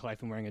saw Mark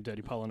Latham wearing a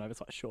dirty polo and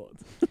oversized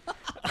shorts.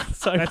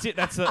 So That's it.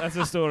 That's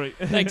a story.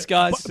 Thanks,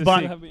 guys.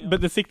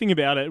 But the sick thing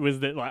about it was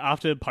that like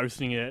after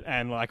posting it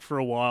and like for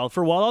a while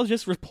I was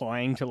just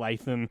replying to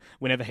Latham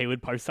whenever he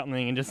would post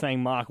something and just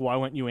saying, Mark, why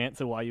won't you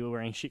answer why you were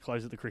wearing shit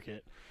clothes at the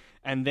cricket?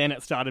 And then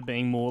it started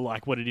being more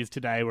like what it is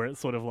today, where it's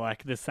sort of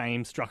like the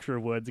same structure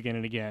of words again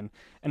and again.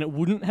 And it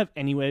wouldn't have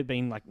anywhere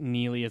been like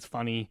nearly as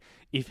funny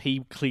if he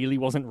clearly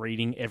wasn't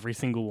reading every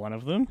single one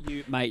of them.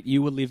 Mate,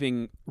 you were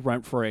living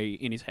rent-free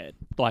in his head,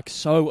 like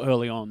so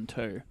early on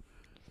too.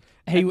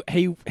 He.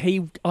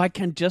 I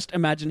can just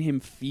imagine him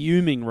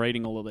fuming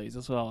reading all of these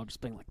as well, just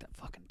being like that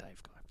fucking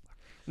Dave guy.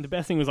 And the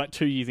best thing was like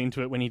 2 years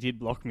into it when he did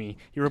block me,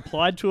 he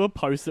replied to a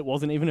post that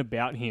wasn't even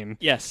about him.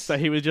 Yes. So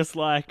he was just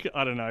like,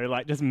 I don't know,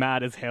 like just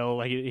mad as hell.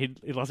 Like he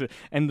lost it.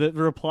 And the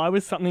reply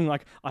was something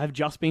like, I have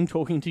just been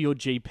talking to your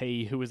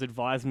GP who has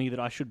advised me that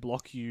I should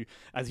block you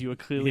as you are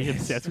clearly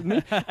obsessed with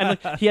me. And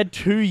like he had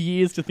 2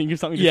 years to think of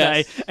something to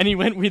Yes. say. And he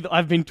went with,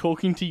 I've been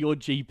talking to your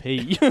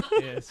GP.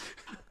 Yes.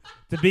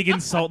 The big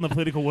insult in the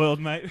political world,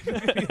 mate.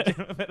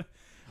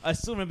 I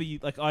still remember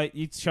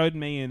you showed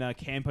me in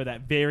Campo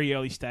that very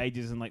early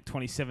stages in like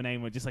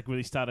 2017 where just like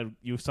really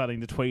you were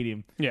starting to tweet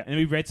him. Yeah. And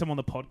we read some on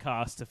the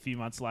podcast a few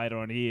months later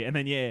on here. And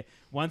then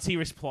once he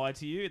replied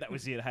to you, that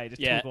was it. Hey, just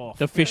took off.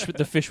 The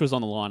fish was on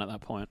the line at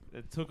that point.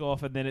 It took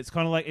off, and then it's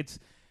kind of like it's.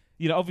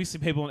 Obviously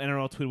people on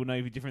NRL Twitter will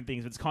know different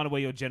things, but it's kind of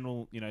where your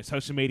general,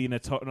 social media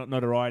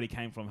notoriety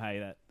came from.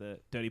 Hey, the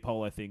dirty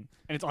polo thing.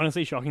 And it's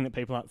honestly shocking that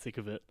people aren't sick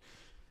of it.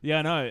 Yeah,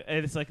 I know.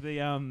 And it's like the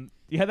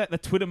You had the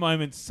Twitter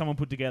moments someone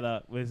put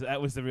together.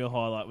 That was the real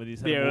highlight with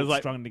his Yeah, it was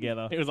like strung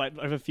together. It was like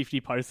over 50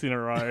 posts in a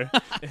row,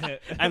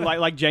 and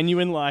like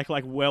genuine like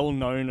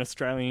well-known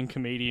Australian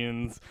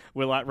comedians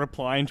were like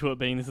replying to it,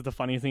 being this is the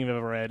funniest thing I've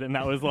ever read, and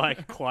that was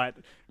like quite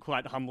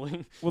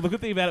humbling. Well, the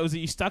good thing about it was that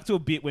you stuck to a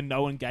bit when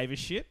no one gave a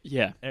shit.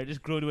 Yeah. And it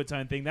just grew to its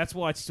own thing. That's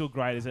why it's still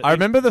great. Is it? I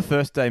remember the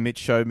first day Mitch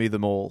showed me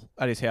them all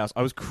at his house.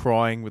 I was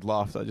crying with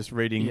laughter just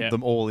reading Yeah.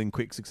 them all in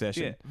quick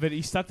succession. Yeah, but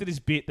he stuck to this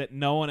bit that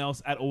no one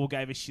else at all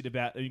gave a shit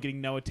about, and you're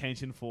getting no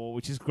attention for,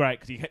 which is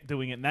great because he kept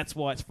doing it, and that's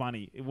why it's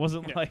funny. It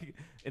wasn't like,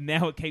 and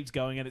now it keeps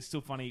going, and it's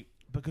still funny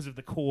because of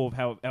the core of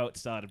how it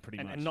started,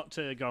 pretty much. And not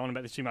to go on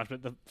about this too much,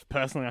 but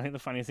personally, I think the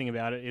funniest thing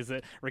about it is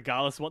that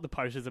regardless of what the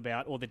post is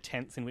about or the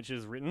tense in which it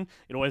is written,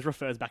 it always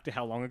refers back to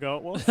how long ago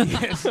it was.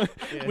 Yes.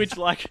 Which,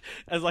 like,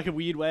 as like a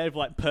weird way of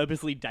like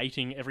purposely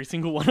dating every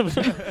single one of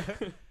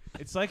them.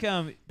 It's like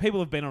people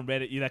have been on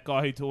Reddit. You're that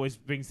guy who always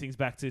brings things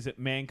back to, is it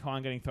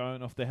Mankind getting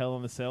thrown off the Hell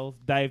in the Cell?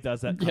 Dave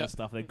does that kind of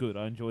stuff. They're good.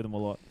 I enjoy them a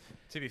lot.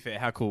 To be fair,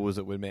 how cool was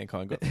it when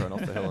Mankind got thrown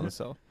off the Hell in a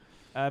Cell?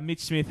 Mitch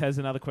Smith has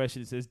another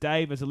question. It says,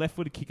 Dave, as a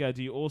left-footed kicker,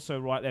 do you also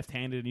write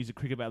left-handed and use a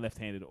cricket bat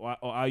left-handed, or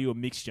are you a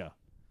mixture?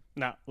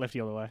 Nah, lefty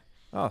all the way.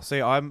 Oh,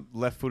 see, I'm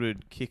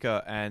left-footed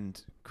kicker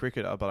and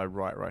cricketer, but I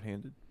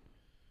right-handed.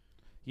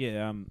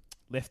 Yeah,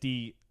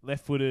 lefty,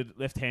 left-footed,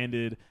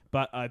 left-handed,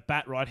 but I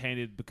bat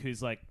right-handed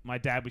because like my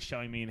dad was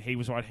showing me and he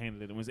was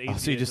right-handed and it was easy. Oh,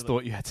 so you just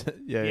thought you had to...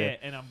 Yeah.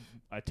 And I'm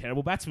a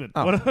terrible batsman.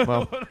 Oh,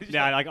 well.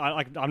 Yeah,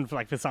 I'm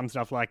like for some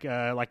stuff like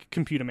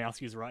computer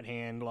mouse use right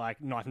hand,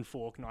 like knife and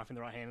fork, knife in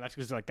the right hand. That's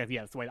just like that. Yeah,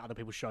 that's the way that other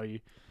people show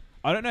you.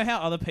 I don't know how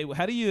other people.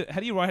 How do you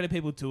right-handed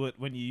people do it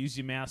when you use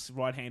your mouse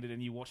right-handed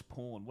and you watch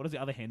porn? What does the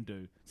other hand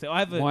do? So I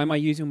have Why am I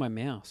using my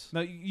mouse?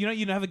 No,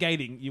 you're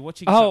navigating. You're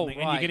watching Oh, something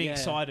and right, you're getting yeah.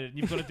 excited and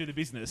you've got to do the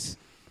business.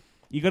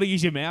 You got to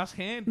use your mouse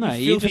hand. No,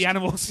 you you filthy just-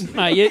 animals.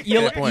 No,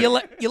 your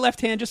point.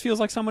 left hand just feels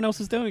like someone else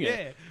is doing it.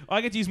 Yeah,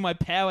 I get to use my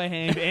power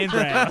hand and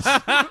browse.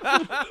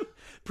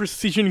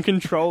 Precision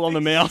control on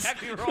the mouse.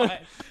 Exactly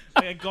right.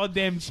 Like a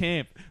goddamn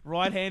champ.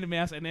 Right-handed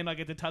mouse, and then I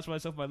get to touch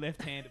myself with my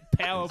left hand.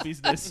 Power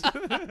business.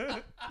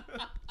 I've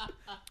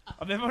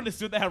never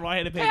understood how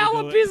right-handed people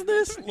Power do it.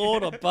 business,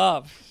 Lord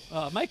above.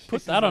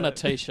 Put that on a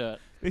t-shirt.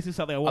 This is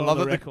something I I want love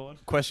on the that record.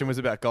 the question was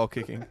about goal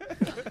kicking.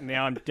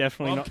 Now I'm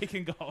definitely I'm not.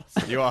 kicking goals.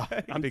 You are.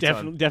 I'm Big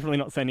definitely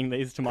not sending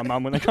these to my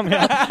mum when they come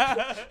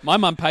out. My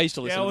mum pays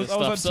to listen Yeah, I to was, this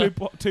I was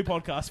stuff. on two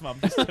podcasts, Mum.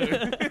 Just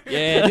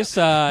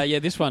two.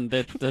 This one.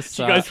 This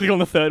You guys click on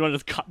the third one,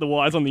 just cut the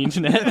wires on the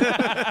internet.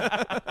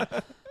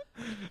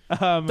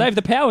 Dave,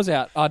 the power's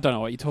out. I don't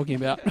know what you're talking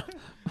about.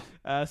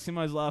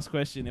 Simo's last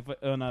question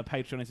on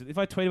Patreon is: if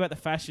I tweet about the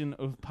fashion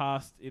of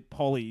past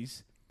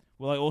pollies,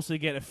 will I also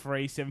get a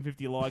free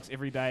 750 likes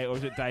every day, or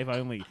is it Dave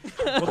only?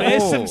 Well,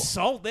 there's some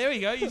salt. There we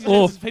go.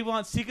 People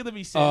aren't sick of them.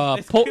 He says.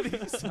 There's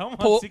clearly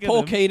someone sick of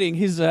Paul them. Keating,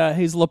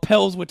 his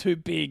lapels were too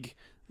big,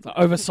 the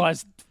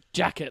oversized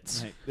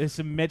jackets. Mate, there's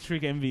some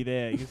metric envy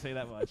there. You can see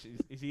that much.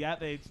 Is he out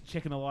there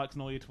checking the likes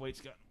and all your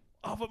tweets, going,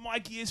 "Oh, but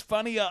Mikey is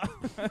funnier."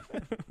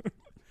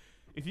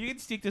 If you can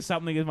stick to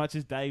something as much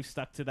as Dave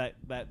stuck to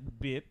that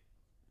bit,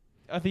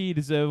 I think you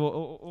deserve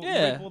all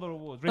the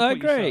rewards. I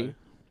Reap what you agree. sow.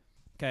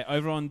 Okay,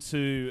 over on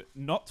to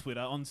not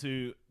Twitter, on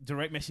to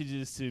direct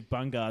messages to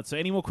Bungard. So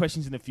any more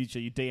questions in the future,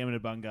 you DM it to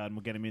Bungard and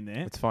we'll get them in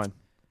there. It's fine.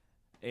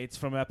 It's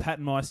from Pat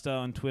Meister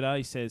on Twitter.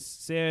 He says,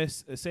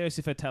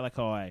 Seresifa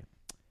Talakai.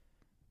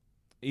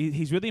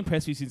 He's really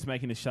impressed me since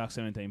making the Shark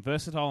 17.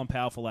 Versatile and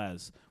powerful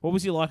as. What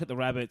was he like at the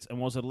Rabbits,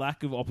 and was it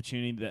lack of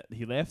opportunity that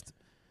he left,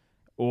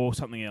 or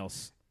something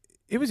else?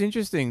 It was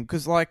interesting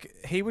because, like,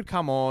 he would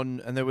come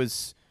on and there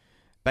was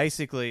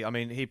basically, I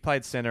mean, he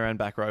played centre and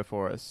back row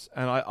for us.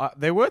 And I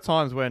there were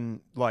times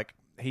when, like,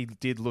 he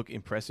did look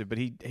impressive, but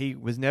he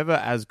was never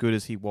as good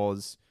as he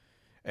was.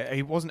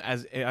 He wasn't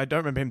as... I don't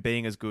remember him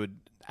being as good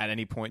at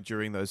any point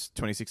during those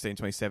 2016,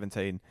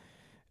 2017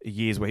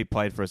 years where he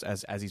played for us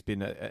as he's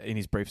been in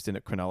his brief stint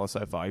at Cronulla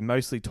so far. He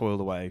mostly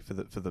toiled away for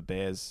the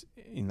Bears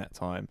in that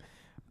time.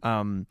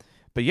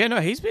 But yeah,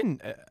 no, he's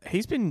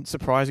been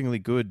surprisingly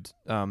good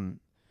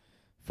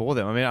for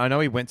them. I mean, I know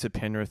he went to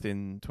Penrith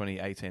in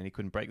 2018. He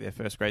couldn't break their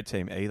first grade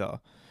team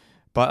either.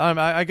 But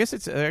I guess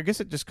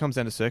it just comes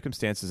down to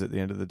circumstances at the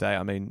end of the day.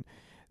 I mean,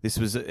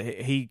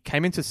 he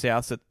came into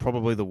Souths at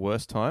probably the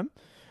worst time.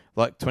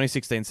 Like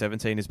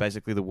 2016-17 is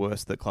basically the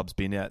worst that club's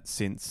been at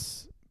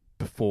since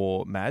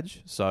before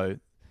Madge. So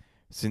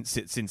since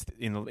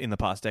in the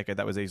past decade,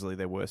 that was easily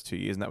their worst 2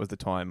 years, and that was the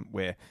time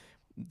where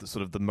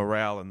the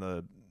morale and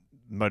the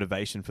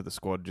motivation for the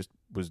squad just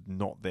was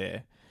not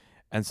there.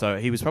 And so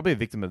he was probably a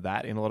victim of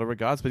that in a lot of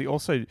regards, but he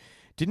also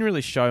didn't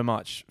really show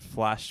much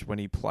flash when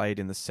he played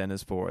in the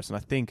centres for us. And I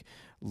think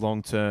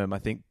long term,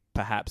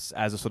 perhaps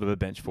as a sort of a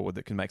bench forward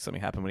that can make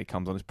something happen when he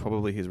comes on is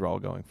probably his role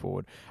going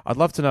forward. I'd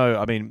love to know,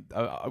 I mean,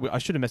 I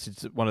should have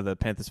messaged one of the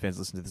Panthers fans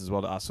listening to this as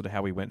well to ask sort of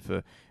how he went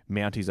for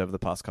Mounties over the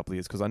past couple of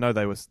years, because I know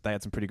they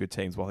had some pretty good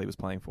teams while he was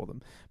playing for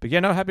them. But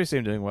yeah, no, happy to see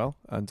him doing well.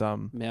 And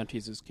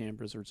Mounties is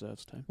Canberra's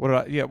reserves team.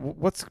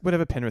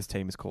 whatever Penrith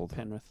team is called.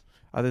 Penrith.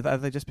 Are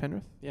they just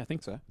Penrith? Yeah, I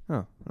think so.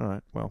 Oh, all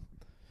right. Well,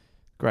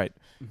 Great.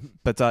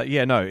 But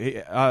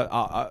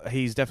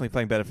he's definitely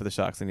playing better for the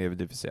Sharks than he ever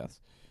did for South.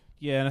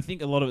 Yeah, and I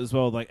think a lot of it as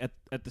well, like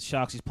at the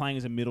Sharks, he's playing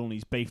as a middle and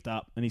he's beefed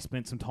up and he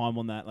spent some time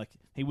on that. Like,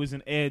 he was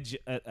an edge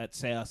at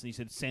South and he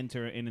said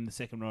centre and in the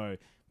second row.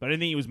 But I don't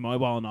think he was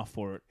mobile enough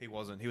for it. He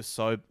wasn't. He was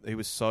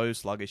so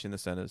sluggish in the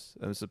centres.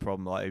 That was the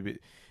problem. Like,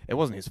 it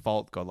wasn't his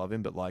fault, God love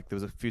him, but like there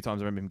was a few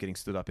times I remember him getting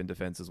stood up in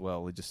defence as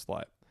well. He just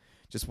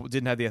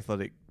didn't have the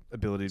athletic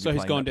ability to So be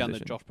he's playing gone that down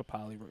position. the Josh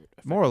Papali route.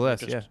 More or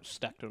less, just yeah.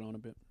 Stacked it on a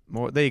bit.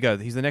 There you go.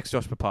 He's the next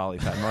Josh Papali,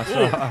 Pat.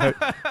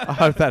 I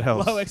hope that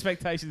helps. Low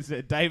expectations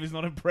there. Dave is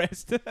not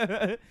impressed.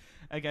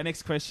 Okay,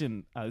 next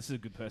question. This is a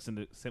good person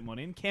to send one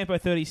in.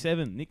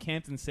 Campo37. Nick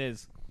Campton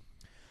says,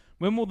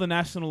 when will the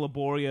National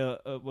Laboria...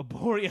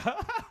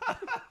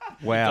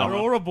 Wow.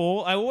 Aurora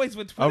Ball. I always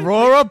went...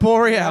 Aurora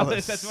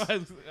Borealis. That's why I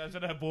was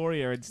trying to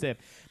Borea instead.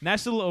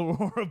 National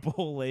Aurora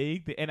Ball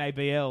League, the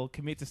NABL,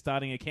 commit to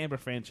starting a Canberra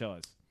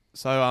franchise.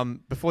 So,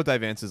 before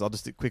Dave answers, I'll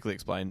just quickly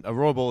explain.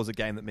 Aurora Ball is a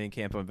game that me and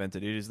Campo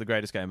invented. It is the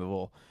greatest game of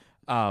all.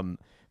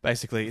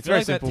 Basically, it's I feel very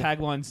like simple. that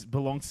tagline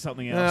belongs to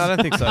something else. No, I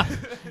don't think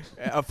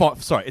so.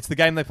 Sorry, it's the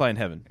game they play in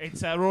heaven.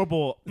 It's Aurora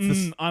Ball.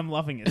 I'm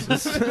loving it.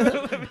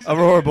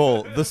 Aurora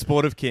Ball, the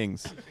sport of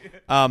kings.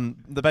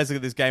 Basically,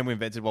 this game we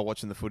invented while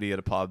watching the footy at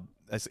a pub.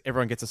 As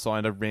everyone gets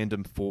assigned a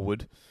random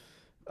forward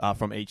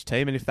from each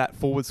team, and if that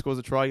forward scores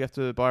a try, you have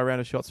to buy a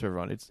round of shots for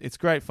everyone. It's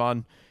great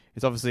fun.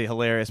 It's obviously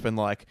hilarious when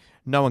like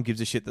no one gives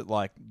a shit that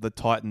like the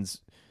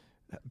Titans,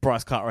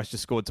 Bryce Cartwright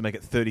just scored to make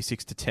it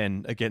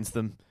 36-10 against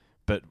them,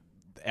 but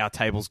our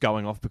table's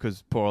going off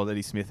because poor old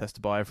Eddie Smith has to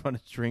buy everyone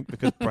a drink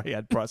because he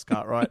had Bryce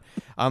Cartwright.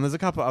 There's a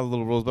couple of other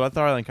little rules, but I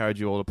thoroughly encourage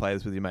you all to play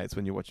this with your mates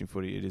when you're watching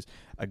footy. It is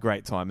a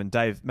great time. And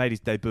Dave made his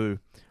debut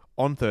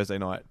on Thursday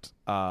night.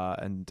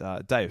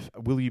 Dave,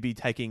 will you be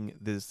taking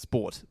the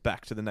sport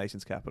back to the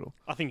nation's capital?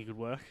 I think it could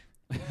work.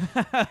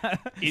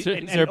 Is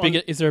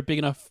there a big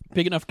enough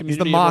community? Is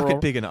the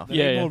market big enough?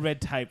 They need more red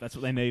tape. That's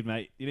what they need,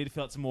 mate. You need to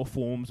fill out some more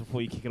forms before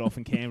you kick it off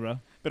in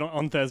Canberra. But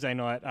on Thursday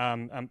night,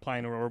 I'm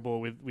playing Aurora Ball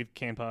with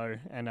Campo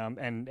and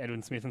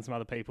Edwin Smith and some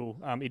other people.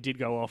 It did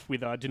go off with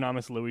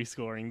Dynamis Louis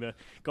scoring. The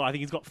guy, I think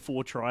he's got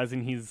 4 tries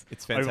in his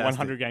over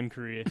 100 game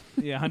career.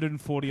 Yeah,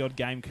 140 odd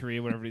game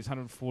career, whatever it is,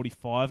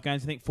 145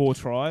 games. I think 4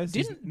 tries.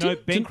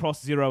 Ben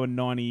Cross 0 and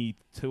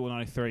 92 or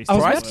 93.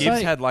 Bryce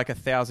Gibbs had like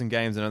 1,000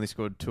 games and only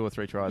scored 2 or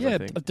 3 tries. I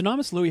think.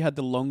 Dynamis Louis had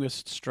the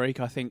longest streak,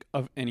 I think,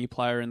 of any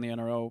player in the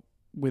NRL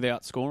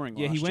without scoring.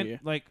 Yeah, last he went year.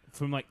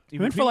 He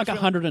went for like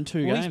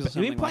 102 games. He's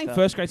been playing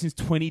first grade since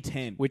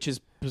 2010, which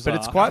is bizarre. But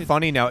it's quite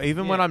funny now.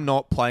 Even when I'm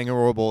not playing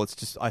Aurora Ball, it's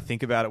just I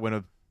think about it when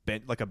a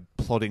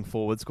plodding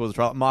forward scores a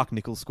try. Mark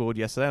Nichols scored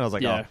yesterday, and I was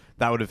like, oh,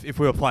 that would have, if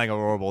we were playing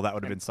Aurora Ball, that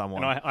would have been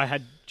someone. And I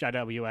had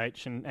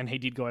JWH, and he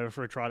did go over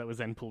for a try that was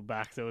then pulled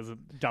back. So it was a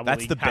double.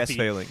 That's the best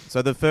feeling.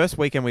 So the first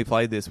weekend we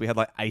played this, we had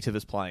like 8 of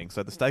us playing,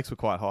 so the stakes were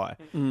quite high.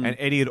 And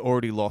Eddie had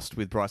already lost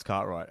with Bryce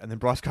Cartwright, and then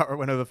Bryce Cartwright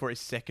went over for his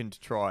second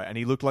try, and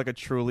he looked like a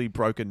truly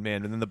broken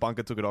man, and then the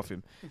bunker took it off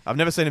him. I've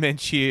never seen a man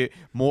cheer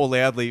more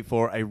loudly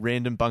for a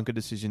random bunker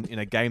decision in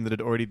a game that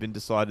had already been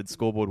decided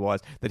scoreboard-wise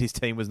that his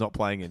team was not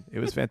playing in. It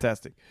was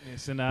fantastic.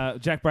 Yes, and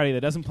Jack Brady,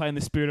 that doesn't play in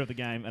the spirit of the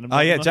game. And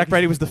Jack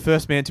Brady was the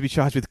first man to be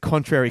charged with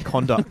contrary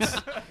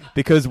conduct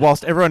because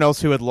whilst everyone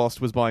else who had lost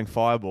was buying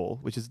Fireball,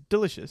 which is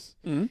delicious,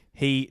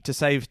 he, to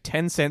save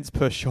 10 cents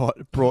per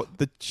shot, brought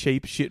the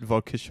cheap shit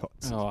vodka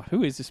shots. Oh,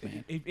 who is this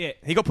man?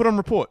 He got put on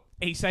report.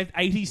 He saved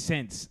 80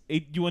 cents.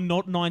 You are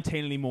not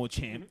 19 anymore,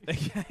 champ.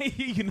 Okay?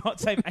 You cannot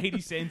save 80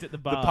 cents at the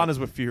bar. The punters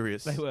were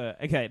furious. They were.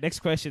 Okay,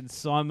 next question.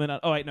 Simon.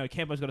 Oh, wait, no.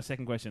 Campo's got a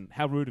second question.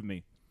 How rude of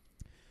me.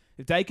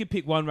 If they could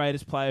pick one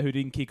Raiders player who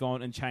didn't kick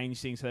on and change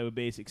things so they would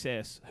be a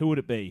success, who would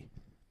it be?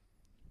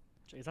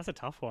 Jeez, that's a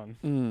tough one.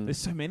 There's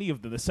so many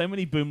of them. There's so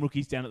many boom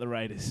rookies down at the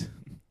Raiders.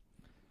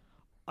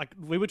 Like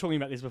we were talking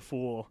about this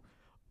before.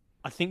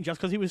 I think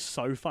just because he was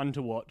so fun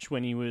to watch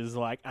when he was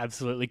like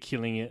absolutely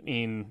killing it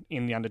in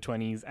the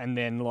under-20s, and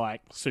then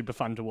like super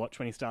fun to watch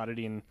when he started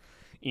in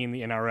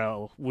the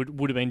NRL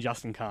would have been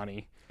Justin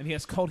Carney. And he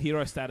has cult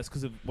hero status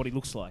because of what he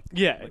looks like.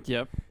 Yeah.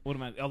 Yep.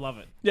 I love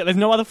it. Yeah, there's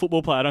no other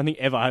football player I don't think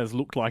ever has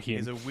looked like him.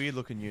 He's a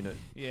weird-looking unit.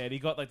 Yeah, and he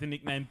got like the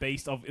nickname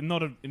Beast of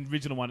not an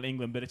original one in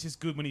England, but it's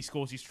just good when he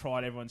scores his try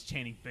and everyone's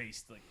chanting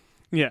Beast. Like,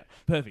 yeah,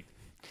 perfect.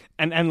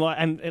 And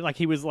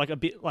he was like a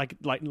bit like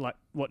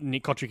what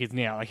Nick Kotrick is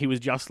now. Like he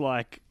was just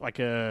like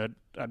a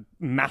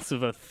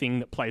massive a thing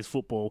that plays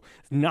football.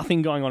 There's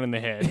nothing going on in the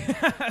head.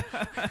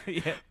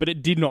 Yeah. But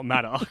it did not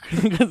matter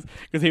because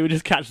he would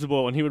just catch the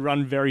ball and he would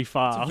run very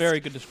fast. It's a very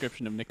good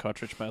description of Nick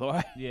Kotrick, by the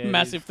way. Yeah,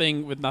 massive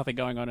thing with nothing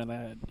going on in the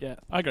head. Yeah,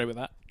 I agree with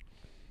that.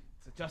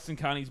 So Justin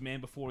Carney's man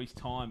before his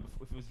time.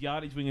 If it was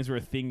yardage wingers were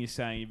a thing, you're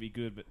saying it'd be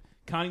good. But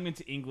Carney went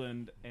to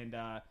England and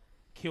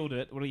killed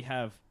it. What do you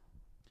have?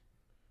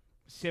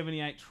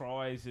 78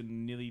 tries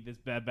and nearly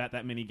about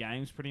that many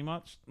games, pretty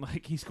much.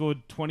 Like he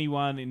scored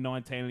 21 in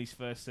 19 in his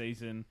first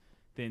season,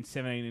 then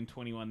 17 and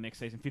 21 next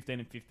season, 15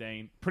 and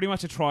 15. Pretty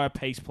much a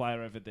try-a-piece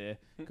player over there.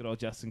 Good old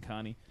Justin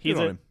Carney. Here's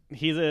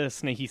a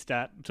sneaky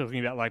stat talking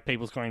about like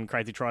people scoring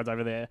crazy tries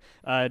over there.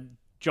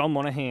 John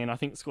Monahan, I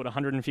think, scored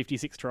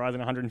 156 tries in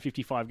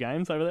 155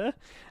 games over there,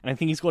 and I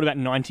think he scored about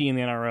 90 in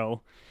the NRL.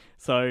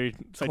 So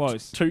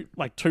Close.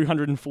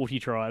 240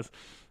 tries.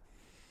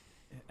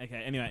 Okay,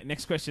 anyway,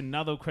 next question.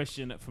 Another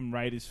question from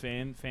Raiders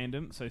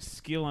fandom. So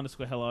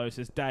skill_hello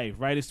says, Dave,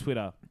 Raiders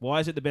Twitter. Why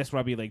is it the best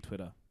rugby league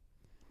Twitter?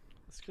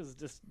 It's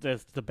because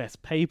there's the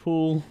best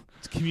people.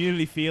 It's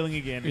community feeling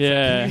again.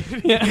 Yeah.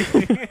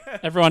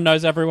 Everyone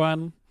knows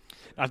everyone.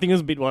 I think it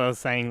was a bit what I was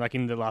saying, like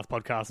in the last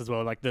podcast as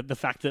well. Like the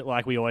fact that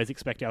like we always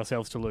expect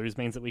ourselves to lose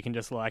means that we can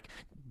just like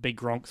be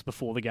gronks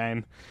before the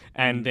game,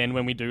 and then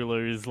when we do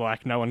lose,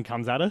 like no one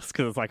comes at us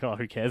because it's like, oh,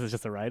 who cares? It's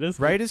just the Raiders.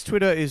 Raiders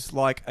Twitter is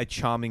like a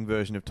charming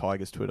version of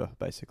Tigers Twitter,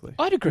 basically.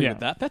 I'd agree Yeah. with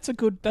that. That's a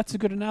good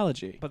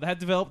analogy. But they had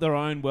developed their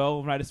own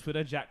Raiders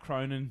Twitter. Jack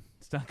Cronin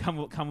come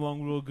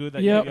along real good.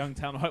 That Yep. young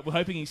talent. We're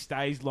hoping he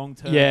stays long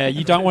term. Yeah,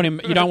 you don't want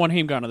him. You don't want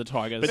him going to the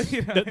Tigers.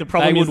 The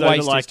problem They is would though,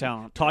 waste that, like his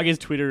talent. Tigers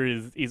Twitter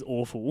is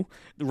awful.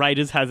 The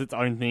Raiders has its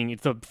own thing.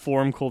 It's a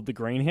forum called the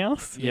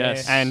Greenhouse.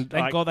 Yes. And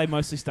Thank like, God they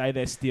mostly stay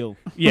there still.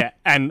 yeah,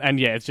 and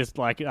yeah, it's just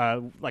like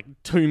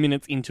 2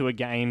 minutes into a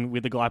game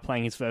with the guy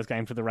playing his first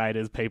game for the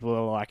Raiders, people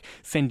are like,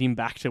 send him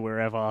back to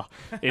wherever.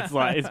 It's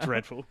like it's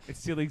dreadful. It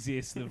still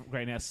exists, the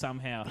Greenhouse,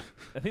 somehow.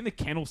 I think the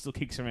kennel still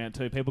kicks around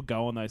too. People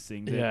go on those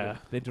things. Yeah.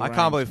 They're I deranged.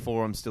 can't believe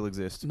forums still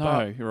exist. No,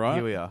 but you're right.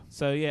 Here we are.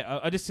 So yeah,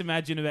 I just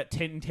imagine about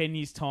 10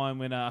 years time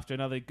when after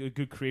another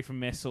good career from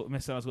Messel, I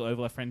was got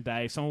over our friend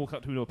Dave. Someone walks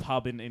up to me to a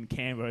pub in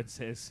Canberra and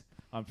says,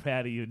 "I'm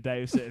proud of you." And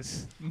Dave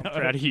says, "No,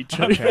 Proud of you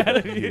too. I'm proud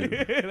of you.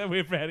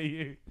 We're proud of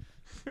you."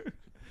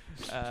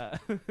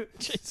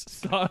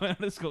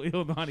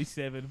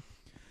 Simon_Hill97.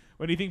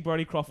 When do you think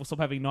Brodie Croft will stop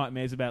having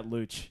nightmares about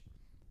Luch?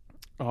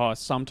 Oh,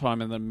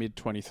 sometime in the mid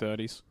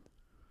 2030s.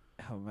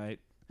 Oh mate,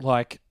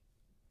 Like,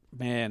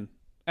 man,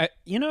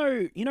 you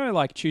know,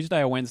 like Tuesday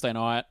or Wednesday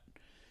night,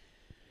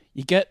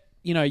 you get,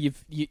 you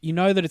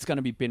know that it's going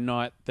to be bin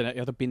night,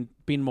 the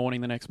bin morning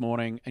the next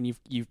morning, and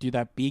you do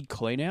that big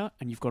clean out,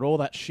 and you've got all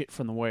that shit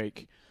from the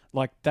week.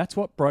 Like, that's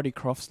what Brodie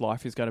Croft's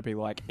life is going to be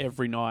like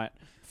every night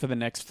for the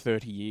next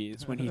 30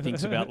 years when he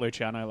thinks about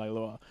Luciano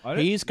Leilua.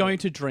 He is going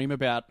to dream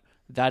about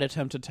that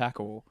attempted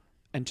tackle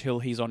until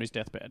he's on his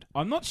deathbed.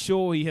 I'm not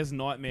sure he has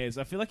nightmares.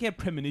 I feel like he had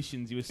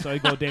premonitions. He was so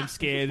goddamn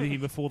scared of him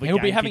before the He'll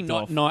game be having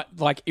kicked off.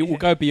 like it will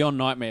go beyond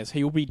nightmares.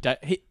 He will be.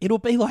 It'll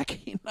be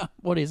like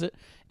what is it?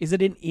 Is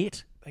it in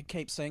It? They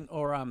keep saying,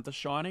 or The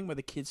Shining, where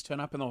the kids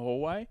turn up in the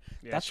hallway.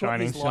 Yeah, That's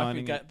Shining. what his life.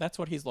 Shining. That's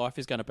what his life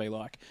is going to be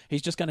like.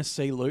 He's just going to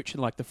see Luch in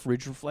like the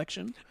fridge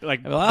reflection. Like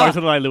Ah. both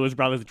of the Lewis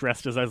brothers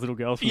dressed as those little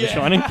girls from The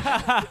Shining.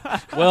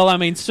 Well, I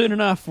mean, soon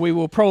enough we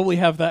will probably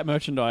have that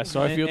merchandise.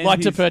 So if you'd And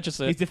like to his- purchase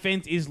His it,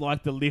 defense is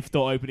like the lift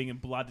door opening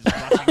and blood is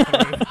rushing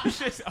through. It's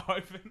just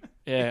open.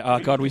 yeah. Oh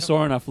God, we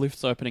saw enough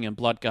lifts opening and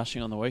blood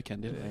gushing on the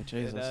weekend, didn't we?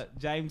 Jesus. And,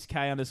 James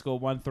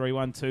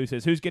K_1312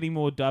 says, who's getting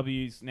more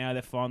W's now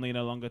they're finally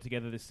no longer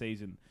together this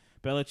season?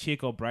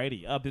 Belichick or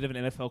Brady? A bit of an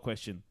NFL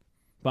question.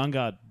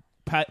 Bungard,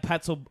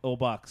 Pats or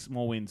Bucks,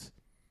 more wins?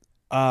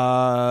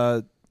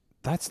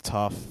 That's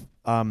tough.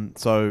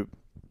 So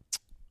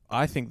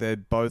I think they're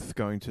both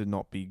going to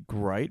not be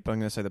great, but I'm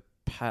going to say the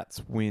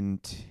Pats win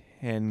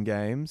 10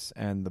 games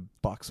and the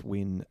Bucks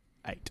win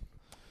 8.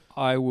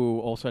 I will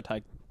also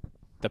take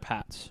the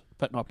Pats,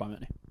 but not by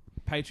many.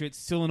 Patriots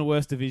still in a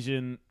worse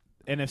division.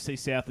 NFC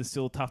South is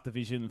still a tough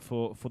division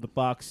for the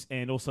Bucks,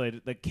 and also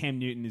that Cam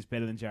Newton is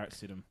better than Jarrett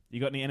Stidham.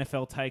 You got any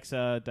NFL takes,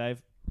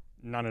 Dave?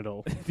 None at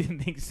all. Didn't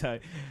think so.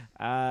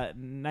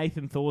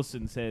 Nathan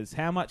Thorson says,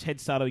 how much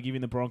head start are we giving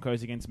the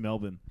Broncos against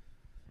Melbourne?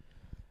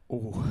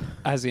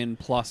 As in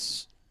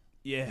plus.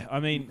 Yeah, I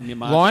mean, Near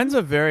margin. Lions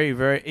are very,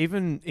 very...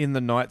 Even in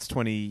the Knights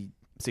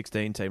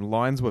 2016 team,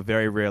 Lions were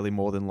very rarely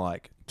more than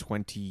like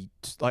 20...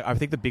 Like I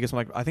think the biggest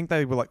one... I think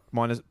they were like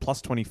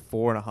plus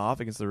 24.5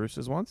 against the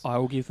Roosters once. I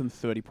will give them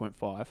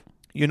 30.5.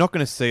 You're not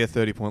going to see a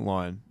 30-point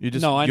line. You're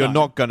I know.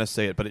 not going to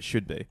see it, but it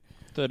should be.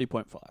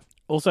 30.5.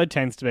 Also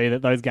tends to be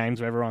that those games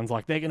where everyone's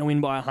like, they're going to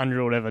win by 100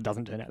 or whatever,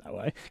 doesn't turn out that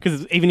way.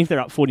 Because even if they're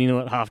up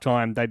 40-0 at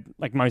halftime, they,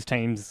 like most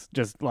teams,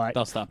 just like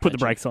They'll start put the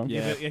pitching. brakes on.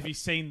 Yeah. have you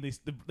seen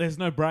this? There's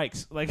no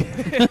brakes. Like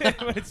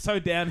it's so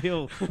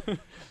downhill.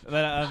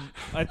 That,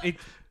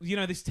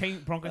 this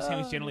Broncos team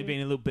has generally been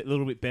a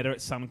little bit better at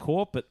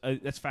Suncorp, but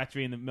that's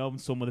factoring in that Melbourne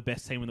Storm were the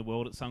best team in the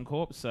world at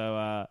Suncorp. So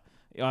I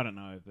don't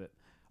know, but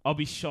I'll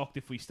be shocked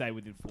if we stay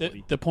within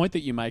 40. The point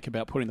that you make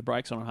about putting the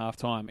brakes on at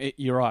halftime,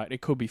 you're right.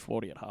 It could be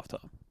 40 at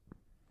halftime.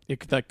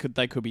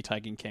 They could be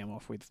taking Cam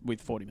off with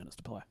 40 minutes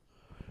to play.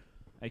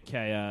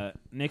 Okay,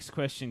 next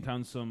question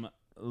comes from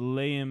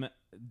Liam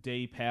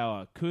D.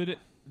 Power. Could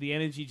the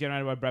energy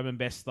generated by Bradman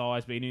Best's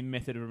thighs be a new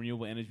method of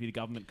renewable energy the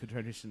government could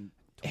transition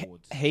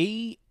towards?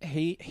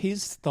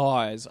 His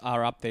thighs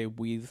are up there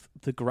with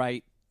the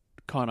great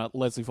kind of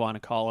Leslie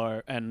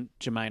Vinacolo and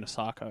Jermaine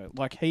Osako.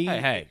 Like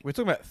Hey, we're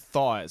talking about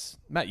thighs.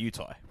 Matt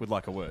Utai would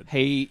like a word.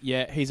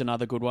 He's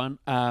another good one.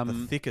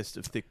 The thickest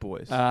of thick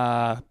boys.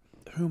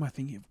 Who am I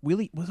thinking of?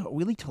 Was it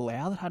Willie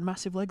Talau that had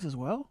massive legs as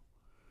well?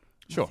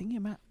 Sure. thinking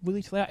about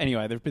Willie Talau.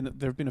 Anyway, there've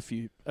been a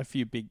few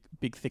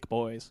big thick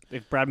boys.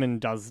 If Bradman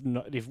does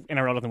not, if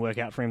NRL doesn't work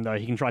out for him though,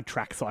 he can try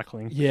track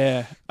cycling.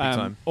 Yeah.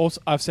 time.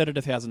 Also, I've said it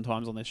 1,000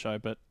 times on this show,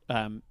 but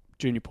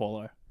Junior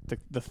Paulo,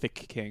 the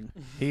thick king.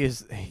 He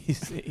is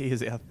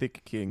our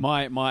thick king.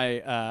 My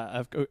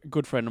a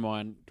good friend of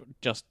mine,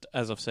 just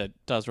as I've said,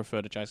 does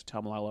refer to Jason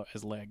Taumalolo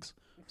as legs.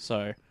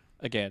 So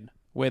again,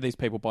 where these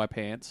people buy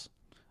pants,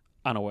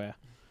 unaware.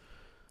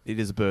 It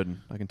is a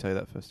burden. I can tell you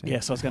that first.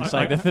 Yes, I was going to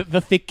say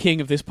the thick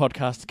king of this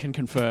podcast can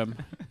confirm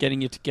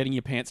getting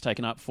your pants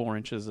taken up 4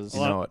 inches is.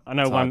 You know what? I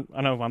know It's one.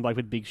 I know one bloke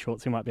with big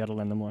shorts who might be able to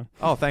lend them one.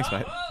 Oh, thanks,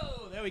 mate.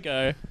 Oh, there we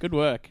go. Good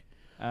work.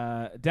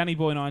 Danny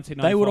Boy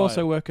 1995. They would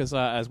also work as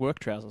work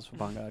trousers for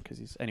Bungard because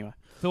he's anyway.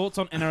 Thoughts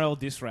on NRL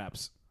diss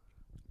raps?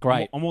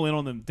 Great. I'm all in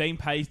on them. Dean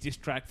Pay's diss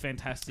track,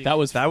 fantastic. That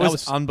was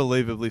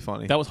unbelievably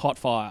funny. That was hot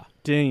fire.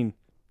 Dean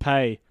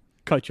Pay,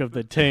 coach of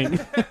the team.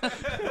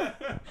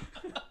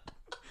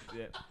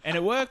 Yeah. And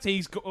it worked.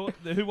 He's got,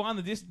 who won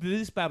the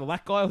diss battle?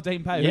 That guy or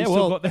Dean Pay? Yeah, Who's still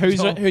well, got their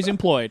job? who's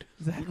employed?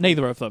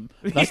 Neither of them.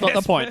 That's not the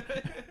Yes. point.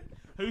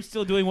 Who's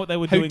still doing what they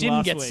were Who doing didn't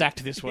last get week?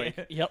 sacked this week?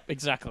 Yeah. Yep,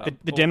 exactly.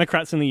 The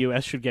Democrats in the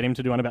US should get him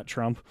to do one about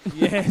Trump.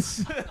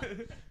 Yes.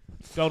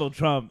 Donald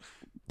Trump,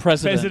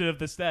 President. of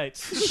the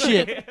States.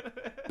 Shit.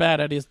 Bad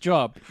at his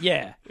job.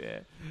 Yeah. Yeah.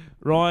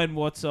 Ryan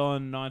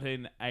Watson,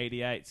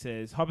 1988,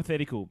 says,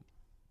 hypothetical.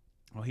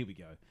 Oh, here we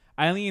go.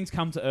 Aliens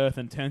come to Earth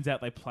and turns out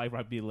they play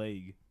rugby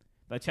league.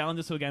 They challenge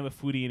us to a game of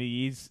footy in a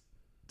year's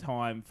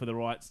time for the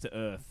rights to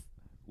Earth.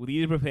 Will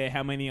you prepare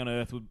how many on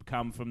Earth would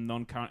come from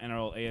non-current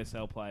NRL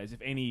ESL players?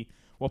 If any,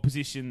 what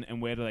position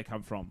and where do they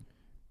come from?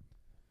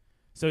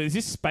 So is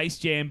this Space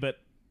Jam, but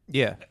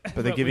Yeah,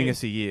 but they're giving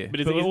us a year.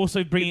 But we're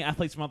also bringing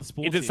athletes from other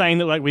sports Is it in? saying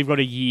that like we've got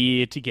a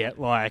year to get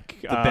like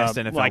The best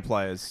NFL like,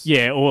 players.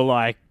 Yeah, or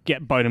like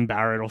get Bowden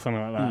Barrett or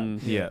something like that. Mm.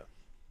 Yeah.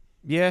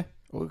 Yeah.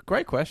 Well,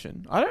 great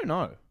question. I don't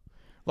know.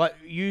 Like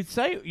you'd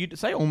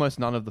say almost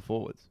none of the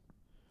forwards.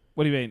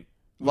 What do you mean?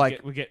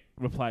 We get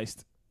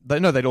replaced.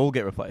 They'd all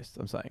get replaced.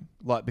 I'm saying,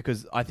 like,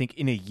 because I think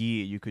in a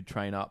year you could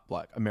train up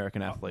like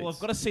American athletes. Well, I've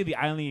got to see the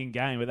Alien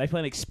game, but they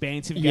play an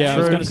expansive game. Yeah, I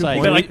was True. going to say.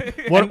 Good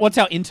point. Like, what's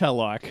our intel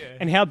like?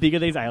 And how big are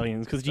these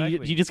aliens? Because do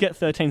Exactly. you just get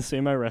 13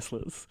 sumo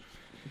wrestlers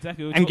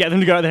Exactly. and get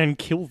them to go out there and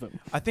kill them?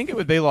 I think it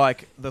would be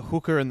like the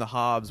hooker and the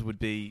halves would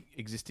be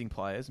existing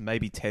players,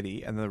 maybe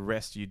Teddy, and the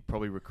rest you'd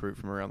probably recruit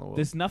from around the world.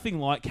 There's nothing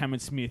like Cameron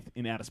Smith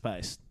in outer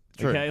space.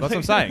 True. Okay? That's what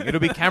I'm saying.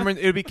 It'll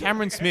be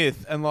Cameron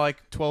Smith and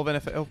like 12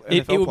 NFL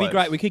It would be players.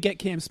 great. We could get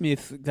Cam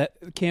Smith.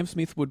 Cam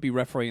Smith would be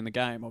refereeing the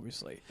game,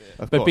 obviously.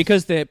 Of But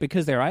course.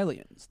 because they're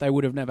aliens, they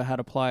would have never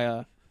had a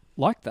player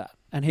like that,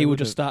 and he would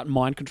just start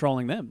mind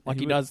controlling them like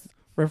he does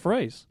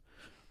referees.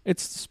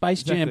 It's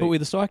Space Jam, Exactly. but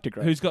with a psych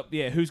degree. Who's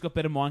got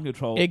better mind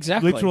control?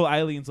 Exactly. Literal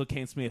aliens or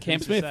Cam Smith? Cam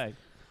Who's to Smith. say?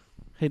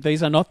 Hey,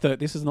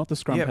 this is not the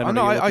scrum Yeah, penalty. I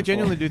know. you're I looking for.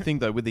 genuinely do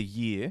think though, with a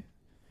year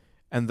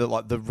and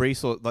the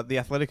resource, like the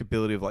athletic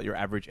ability of like your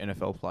average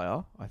NFL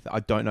player, I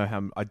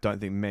don't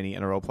think many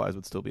NRL players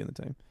would still be in the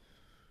team.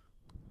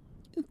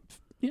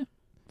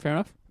 Fair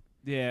enough.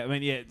 Yeah, I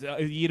mean, yeah,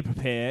 a year to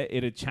prepare,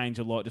 it'd change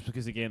a lot just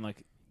because, again,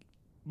 like,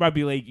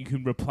 rugby league, you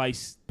can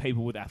replace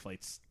people with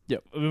athletes.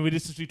 Yep. I mean, we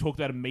just talked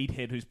about a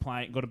meathead who's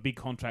got a big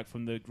contract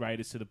from the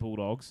Raiders to the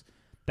Bulldogs.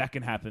 That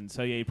can happen.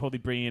 So, yeah, you probably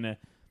bring in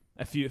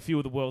a few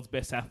of the world's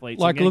best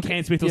athletes. Like, and look-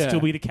 Cam Smith will yeah. still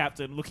be the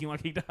captain, looking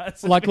like he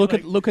does. Like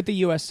look at the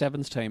US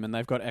Sevens team, and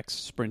they've got ex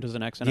sprinters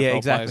and ex NFL Yeah, players,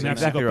 exactly. And in they've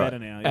there, actually got right. better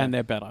now. Yeah. and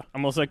they're better.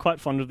 I'm also quite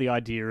fond of the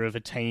idea of a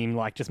team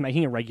like just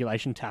making a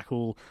regulation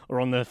tackle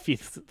or on the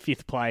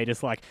fifth play,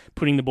 just like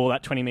putting the ball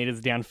at 20 meters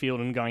downfield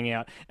and going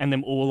out, and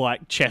them all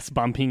like chest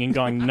bumping and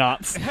going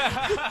nuts.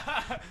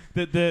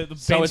 the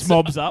So bench it's-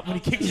 mobs up when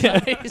he kicks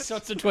Yeah, it. so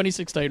it's the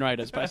 2016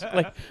 Raiders,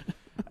 basically.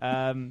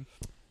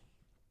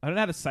 I don't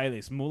know how to say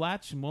this.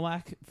 Mulak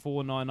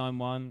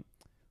 4991.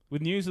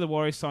 With news of the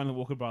Warriors signing the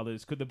Walker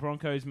brothers, could the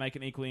Broncos make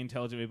an equally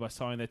intelligent move by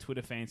signing their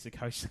Twitter fans to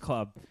coach the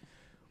club?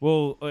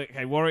 Well,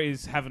 okay,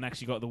 Warriors haven't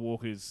actually got the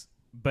Walkers,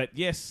 but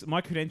yes,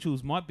 my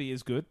credentials might be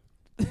as good.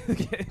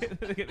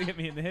 Get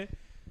me in there.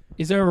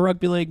 Is there a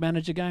rugby league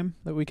manager game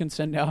that we can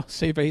send our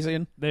CVs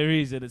in? There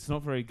is, and it's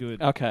not very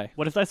good. Okay.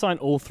 What if they sign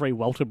all three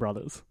Walter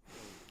brothers?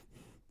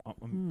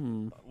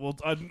 Well,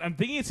 I'm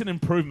thinking it's an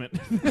improvement.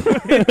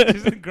 Which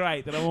isn't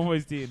great that I'm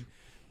almost in.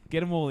 Get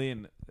them all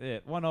in. Yeah,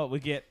 why not? We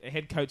get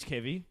head coach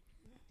Kevy,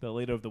 the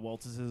leader of the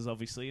Walters,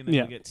 obviously, and then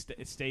Yeah. we get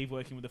Steve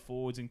working with the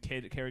forwards and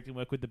Kerrick can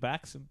work with the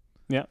backs. And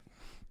Yeah.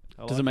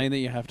 Does it mean that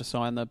you have to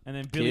sign the And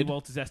then Billy kid?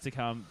 Walters has to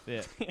come.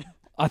 Yeah.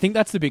 I think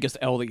that's the biggest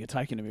L that you're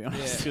taking, to be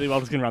honest. Billy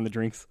Walter's going to run the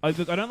drinks. I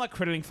don't like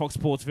crediting Fox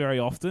Sports very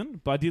often,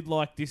 but I did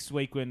like this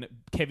week when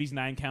Kevy's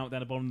name came up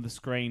down the bottom of the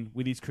screen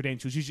with his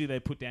credentials. Usually they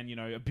put down,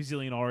 a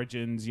bazillion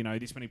origins,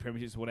 this many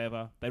premierships,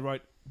 whatever. They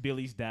wrote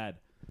Billy's dad.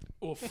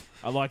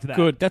 I liked that.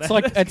 Good. That's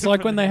like good when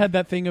from they them. had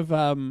that thing of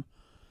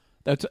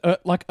that's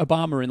like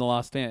Obama in The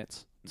Last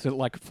Dance. So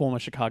like former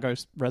Chicago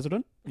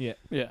resident. Yeah.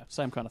 Yeah,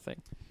 same kind of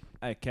thing.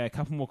 Okay, a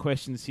couple more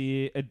questions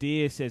here.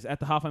 Adair says, at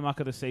the halfway mark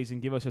of the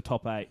season, give us your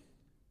top 8.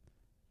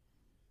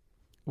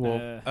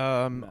 Well,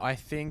 I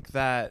think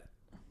that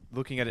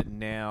looking at it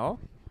now,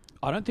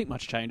 I don't think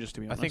much changes, to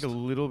be I honest. think a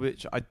little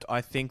bit.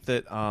 I think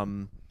that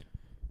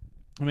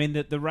I mean,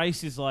 the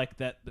race is like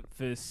that.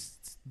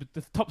 But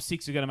the top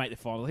 6 are going to make the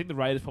final. I think the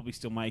Raiders probably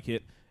still make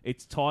it.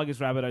 It's Tigers,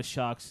 Rabbitohs,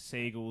 Sharks,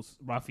 Seagulls,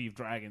 Roughy of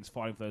Dragons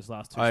fighting for those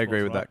last 2 I spots,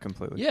 agree with right? that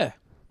completely. Yeah.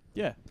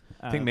 Yeah.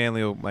 I think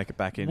Manly will make it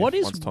back in. What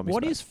once Tommy's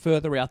what back. is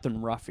further out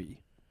than Ruffy?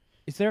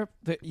 Is there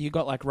you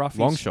got like Ruffy,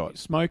 Long shot.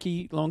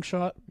 Smoky, long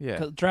shot? Yeah.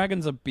 'Cause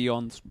Dragons are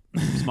beyond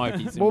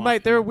Smokies. in Well, my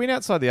mate, they're a opinion. win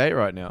outside the 8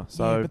 right now.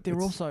 So yeah, but they're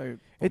it's- also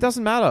It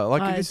doesn't matter.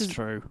 Like No, this it's is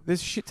true.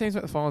 There's shit teams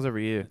make the finals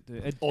every year.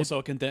 Also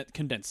a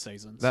condensed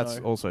season. That's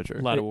so also true.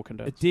 ladder will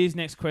condense. Deer's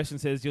next question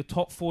says, your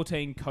top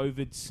 14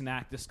 COVID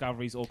snack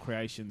discoveries or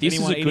creations. This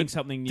Anyone is a eating good-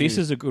 something new? This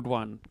is a good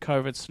one.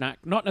 COVID snack,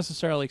 not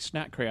necessarily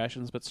snack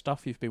creations, but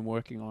stuff you've been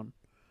working on.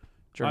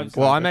 During I've-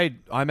 Well, COVID.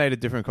 I made a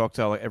different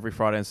cocktail like every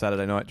Friday and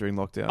Saturday night during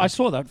lockdown. I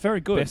saw that. Very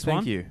good. Best Thank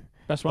one? you.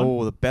 Best one.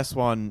 Oh, the best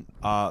one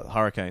are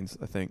hurricanes.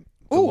 I think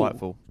Ooh.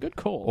 delightful. Good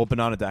call. Or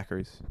banana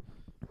daiquiris.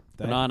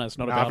 Bananas,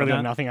 not Nah, a I've really got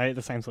banana. nothing. I eat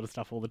the same sort of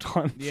stuff all the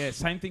time. Yeah,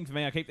 same thing for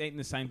me. I keep eating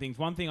the same things.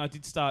 One thing I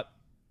did start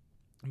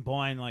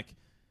buying, like,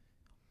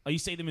 I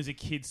used to eat them as a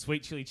kid,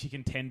 sweet chili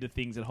chicken tender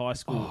things at high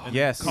school. And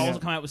yes. Coles Yeah.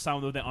 have come out with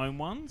some of their own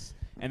ones,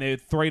 and they're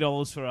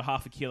 $3 for a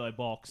half a kilo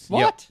box.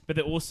 What? But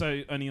they're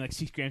also only like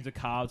 6 grams of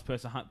carbs per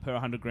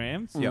 100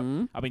 grams. Yep.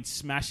 Mhm. I've been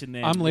smashing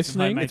them. I'm with some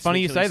listening. homemade It's funny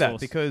sweet you chili say that sauce.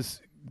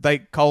 because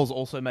Coles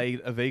also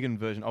made a vegan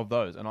version of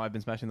those, and I've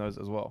been smashing those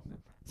as well.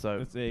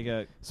 So There you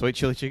go. sweet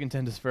chili chicken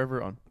tenders for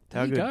everyone. There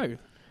How you good.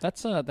 go.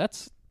 That's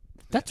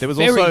There was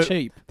very also-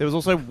 cheap. There was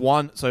also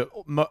one. So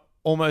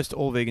almost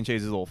all vegan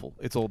cheese is awful.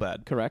 It's all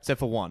bad. Correct. Except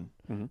for one.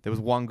 Mhm. There was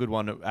one good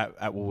one at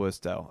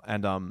Woolworthsdale,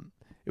 and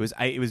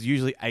it was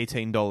usually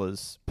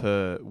 $18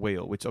 per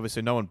wheel, which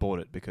obviously no one bought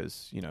it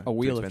because A too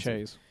wheel of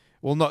expensive. cheese.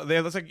 Well, not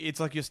there. That's like it's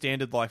like your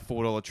standard like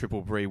 $4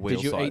 triple brie wheel.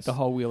 Did you size. eat the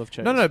whole wheel of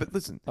cheese? No, but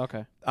listen.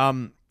 Okay.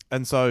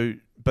 And so,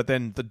 but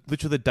then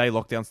literally the day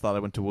lockdown started, I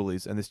went to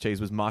Woolies, and this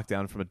cheese was marked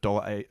down from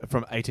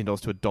from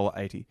 $18 to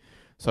 $1.80.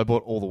 So I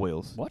bought all the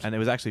wheels. What? And it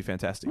was actually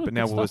fantastic. Oh, but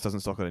now good Woolies stuff. doesn't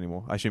stock it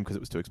anymore. I assume because it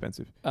was too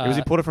expensive. It was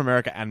imported from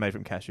America and made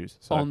from cashews.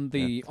 So, on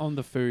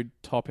the food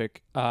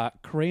topic,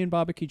 Korean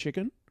barbecue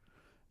chicken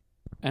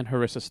and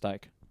harissa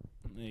steak.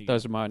 There you go.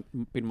 Those are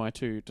been my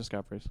 2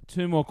 discoveries.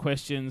 2 more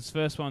questions.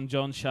 First one,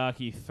 John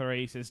Sharkey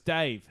 3 says,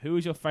 Dave, who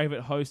is your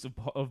favourite host of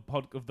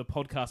the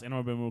podcast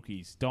NRL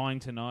Rookies? Dying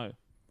to know.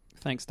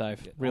 Thanks, Dave.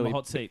 On Really the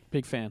hot seat.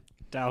 big fan.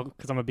 Dale,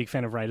 because I'm a big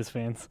fan of Raiders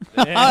fans.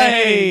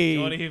 Hey!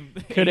 Got him.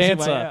 Good Easy way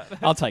answer. out.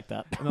 I'll take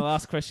that. And the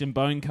last question,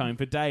 Bonecomb,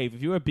 for Dave.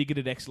 If you were a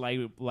bigoted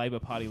ex-Labor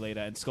Party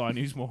leader and Sky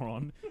News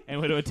moron and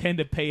were to attend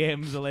a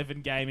PM's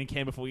 11 game in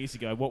Canberra 4 years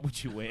ago, what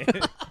would you wear?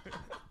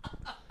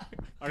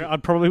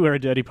 I'd probably wear a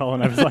dirty polo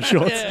and oversized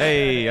shorts.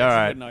 Hey, all That's a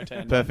right. good note to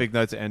end on. Perfect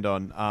note to end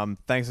on.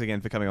 Thanks again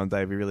for coming on,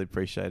 Dave. We really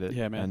appreciate it.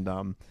 Yeah, man.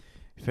 And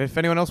if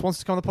anyone else wants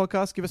to come on the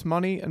podcast, give us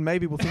money and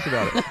maybe we'll think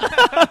about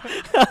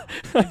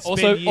it.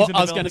 Also, years in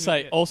I was going to developing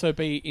say, a- also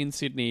be in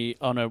Sydney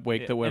on a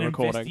week that we're and invest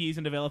recording. years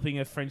in developing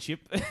a friendship.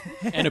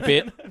 And a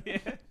bit.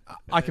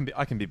 I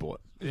can be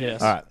bought.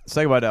 Yes. All right.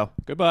 Say goodbye, Dale.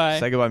 Goodbye.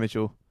 Say goodbye,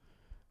 Mitchell.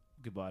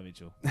 Goodbye,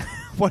 Mitchell.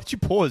 Why did you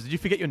pause? Did you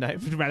forget your name?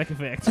 Dramatic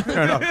effect.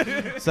 Fair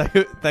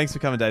enough. Thanks for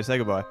coming, Dave. Say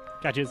goodbye.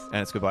 Catches. And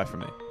it's goodbye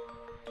from me.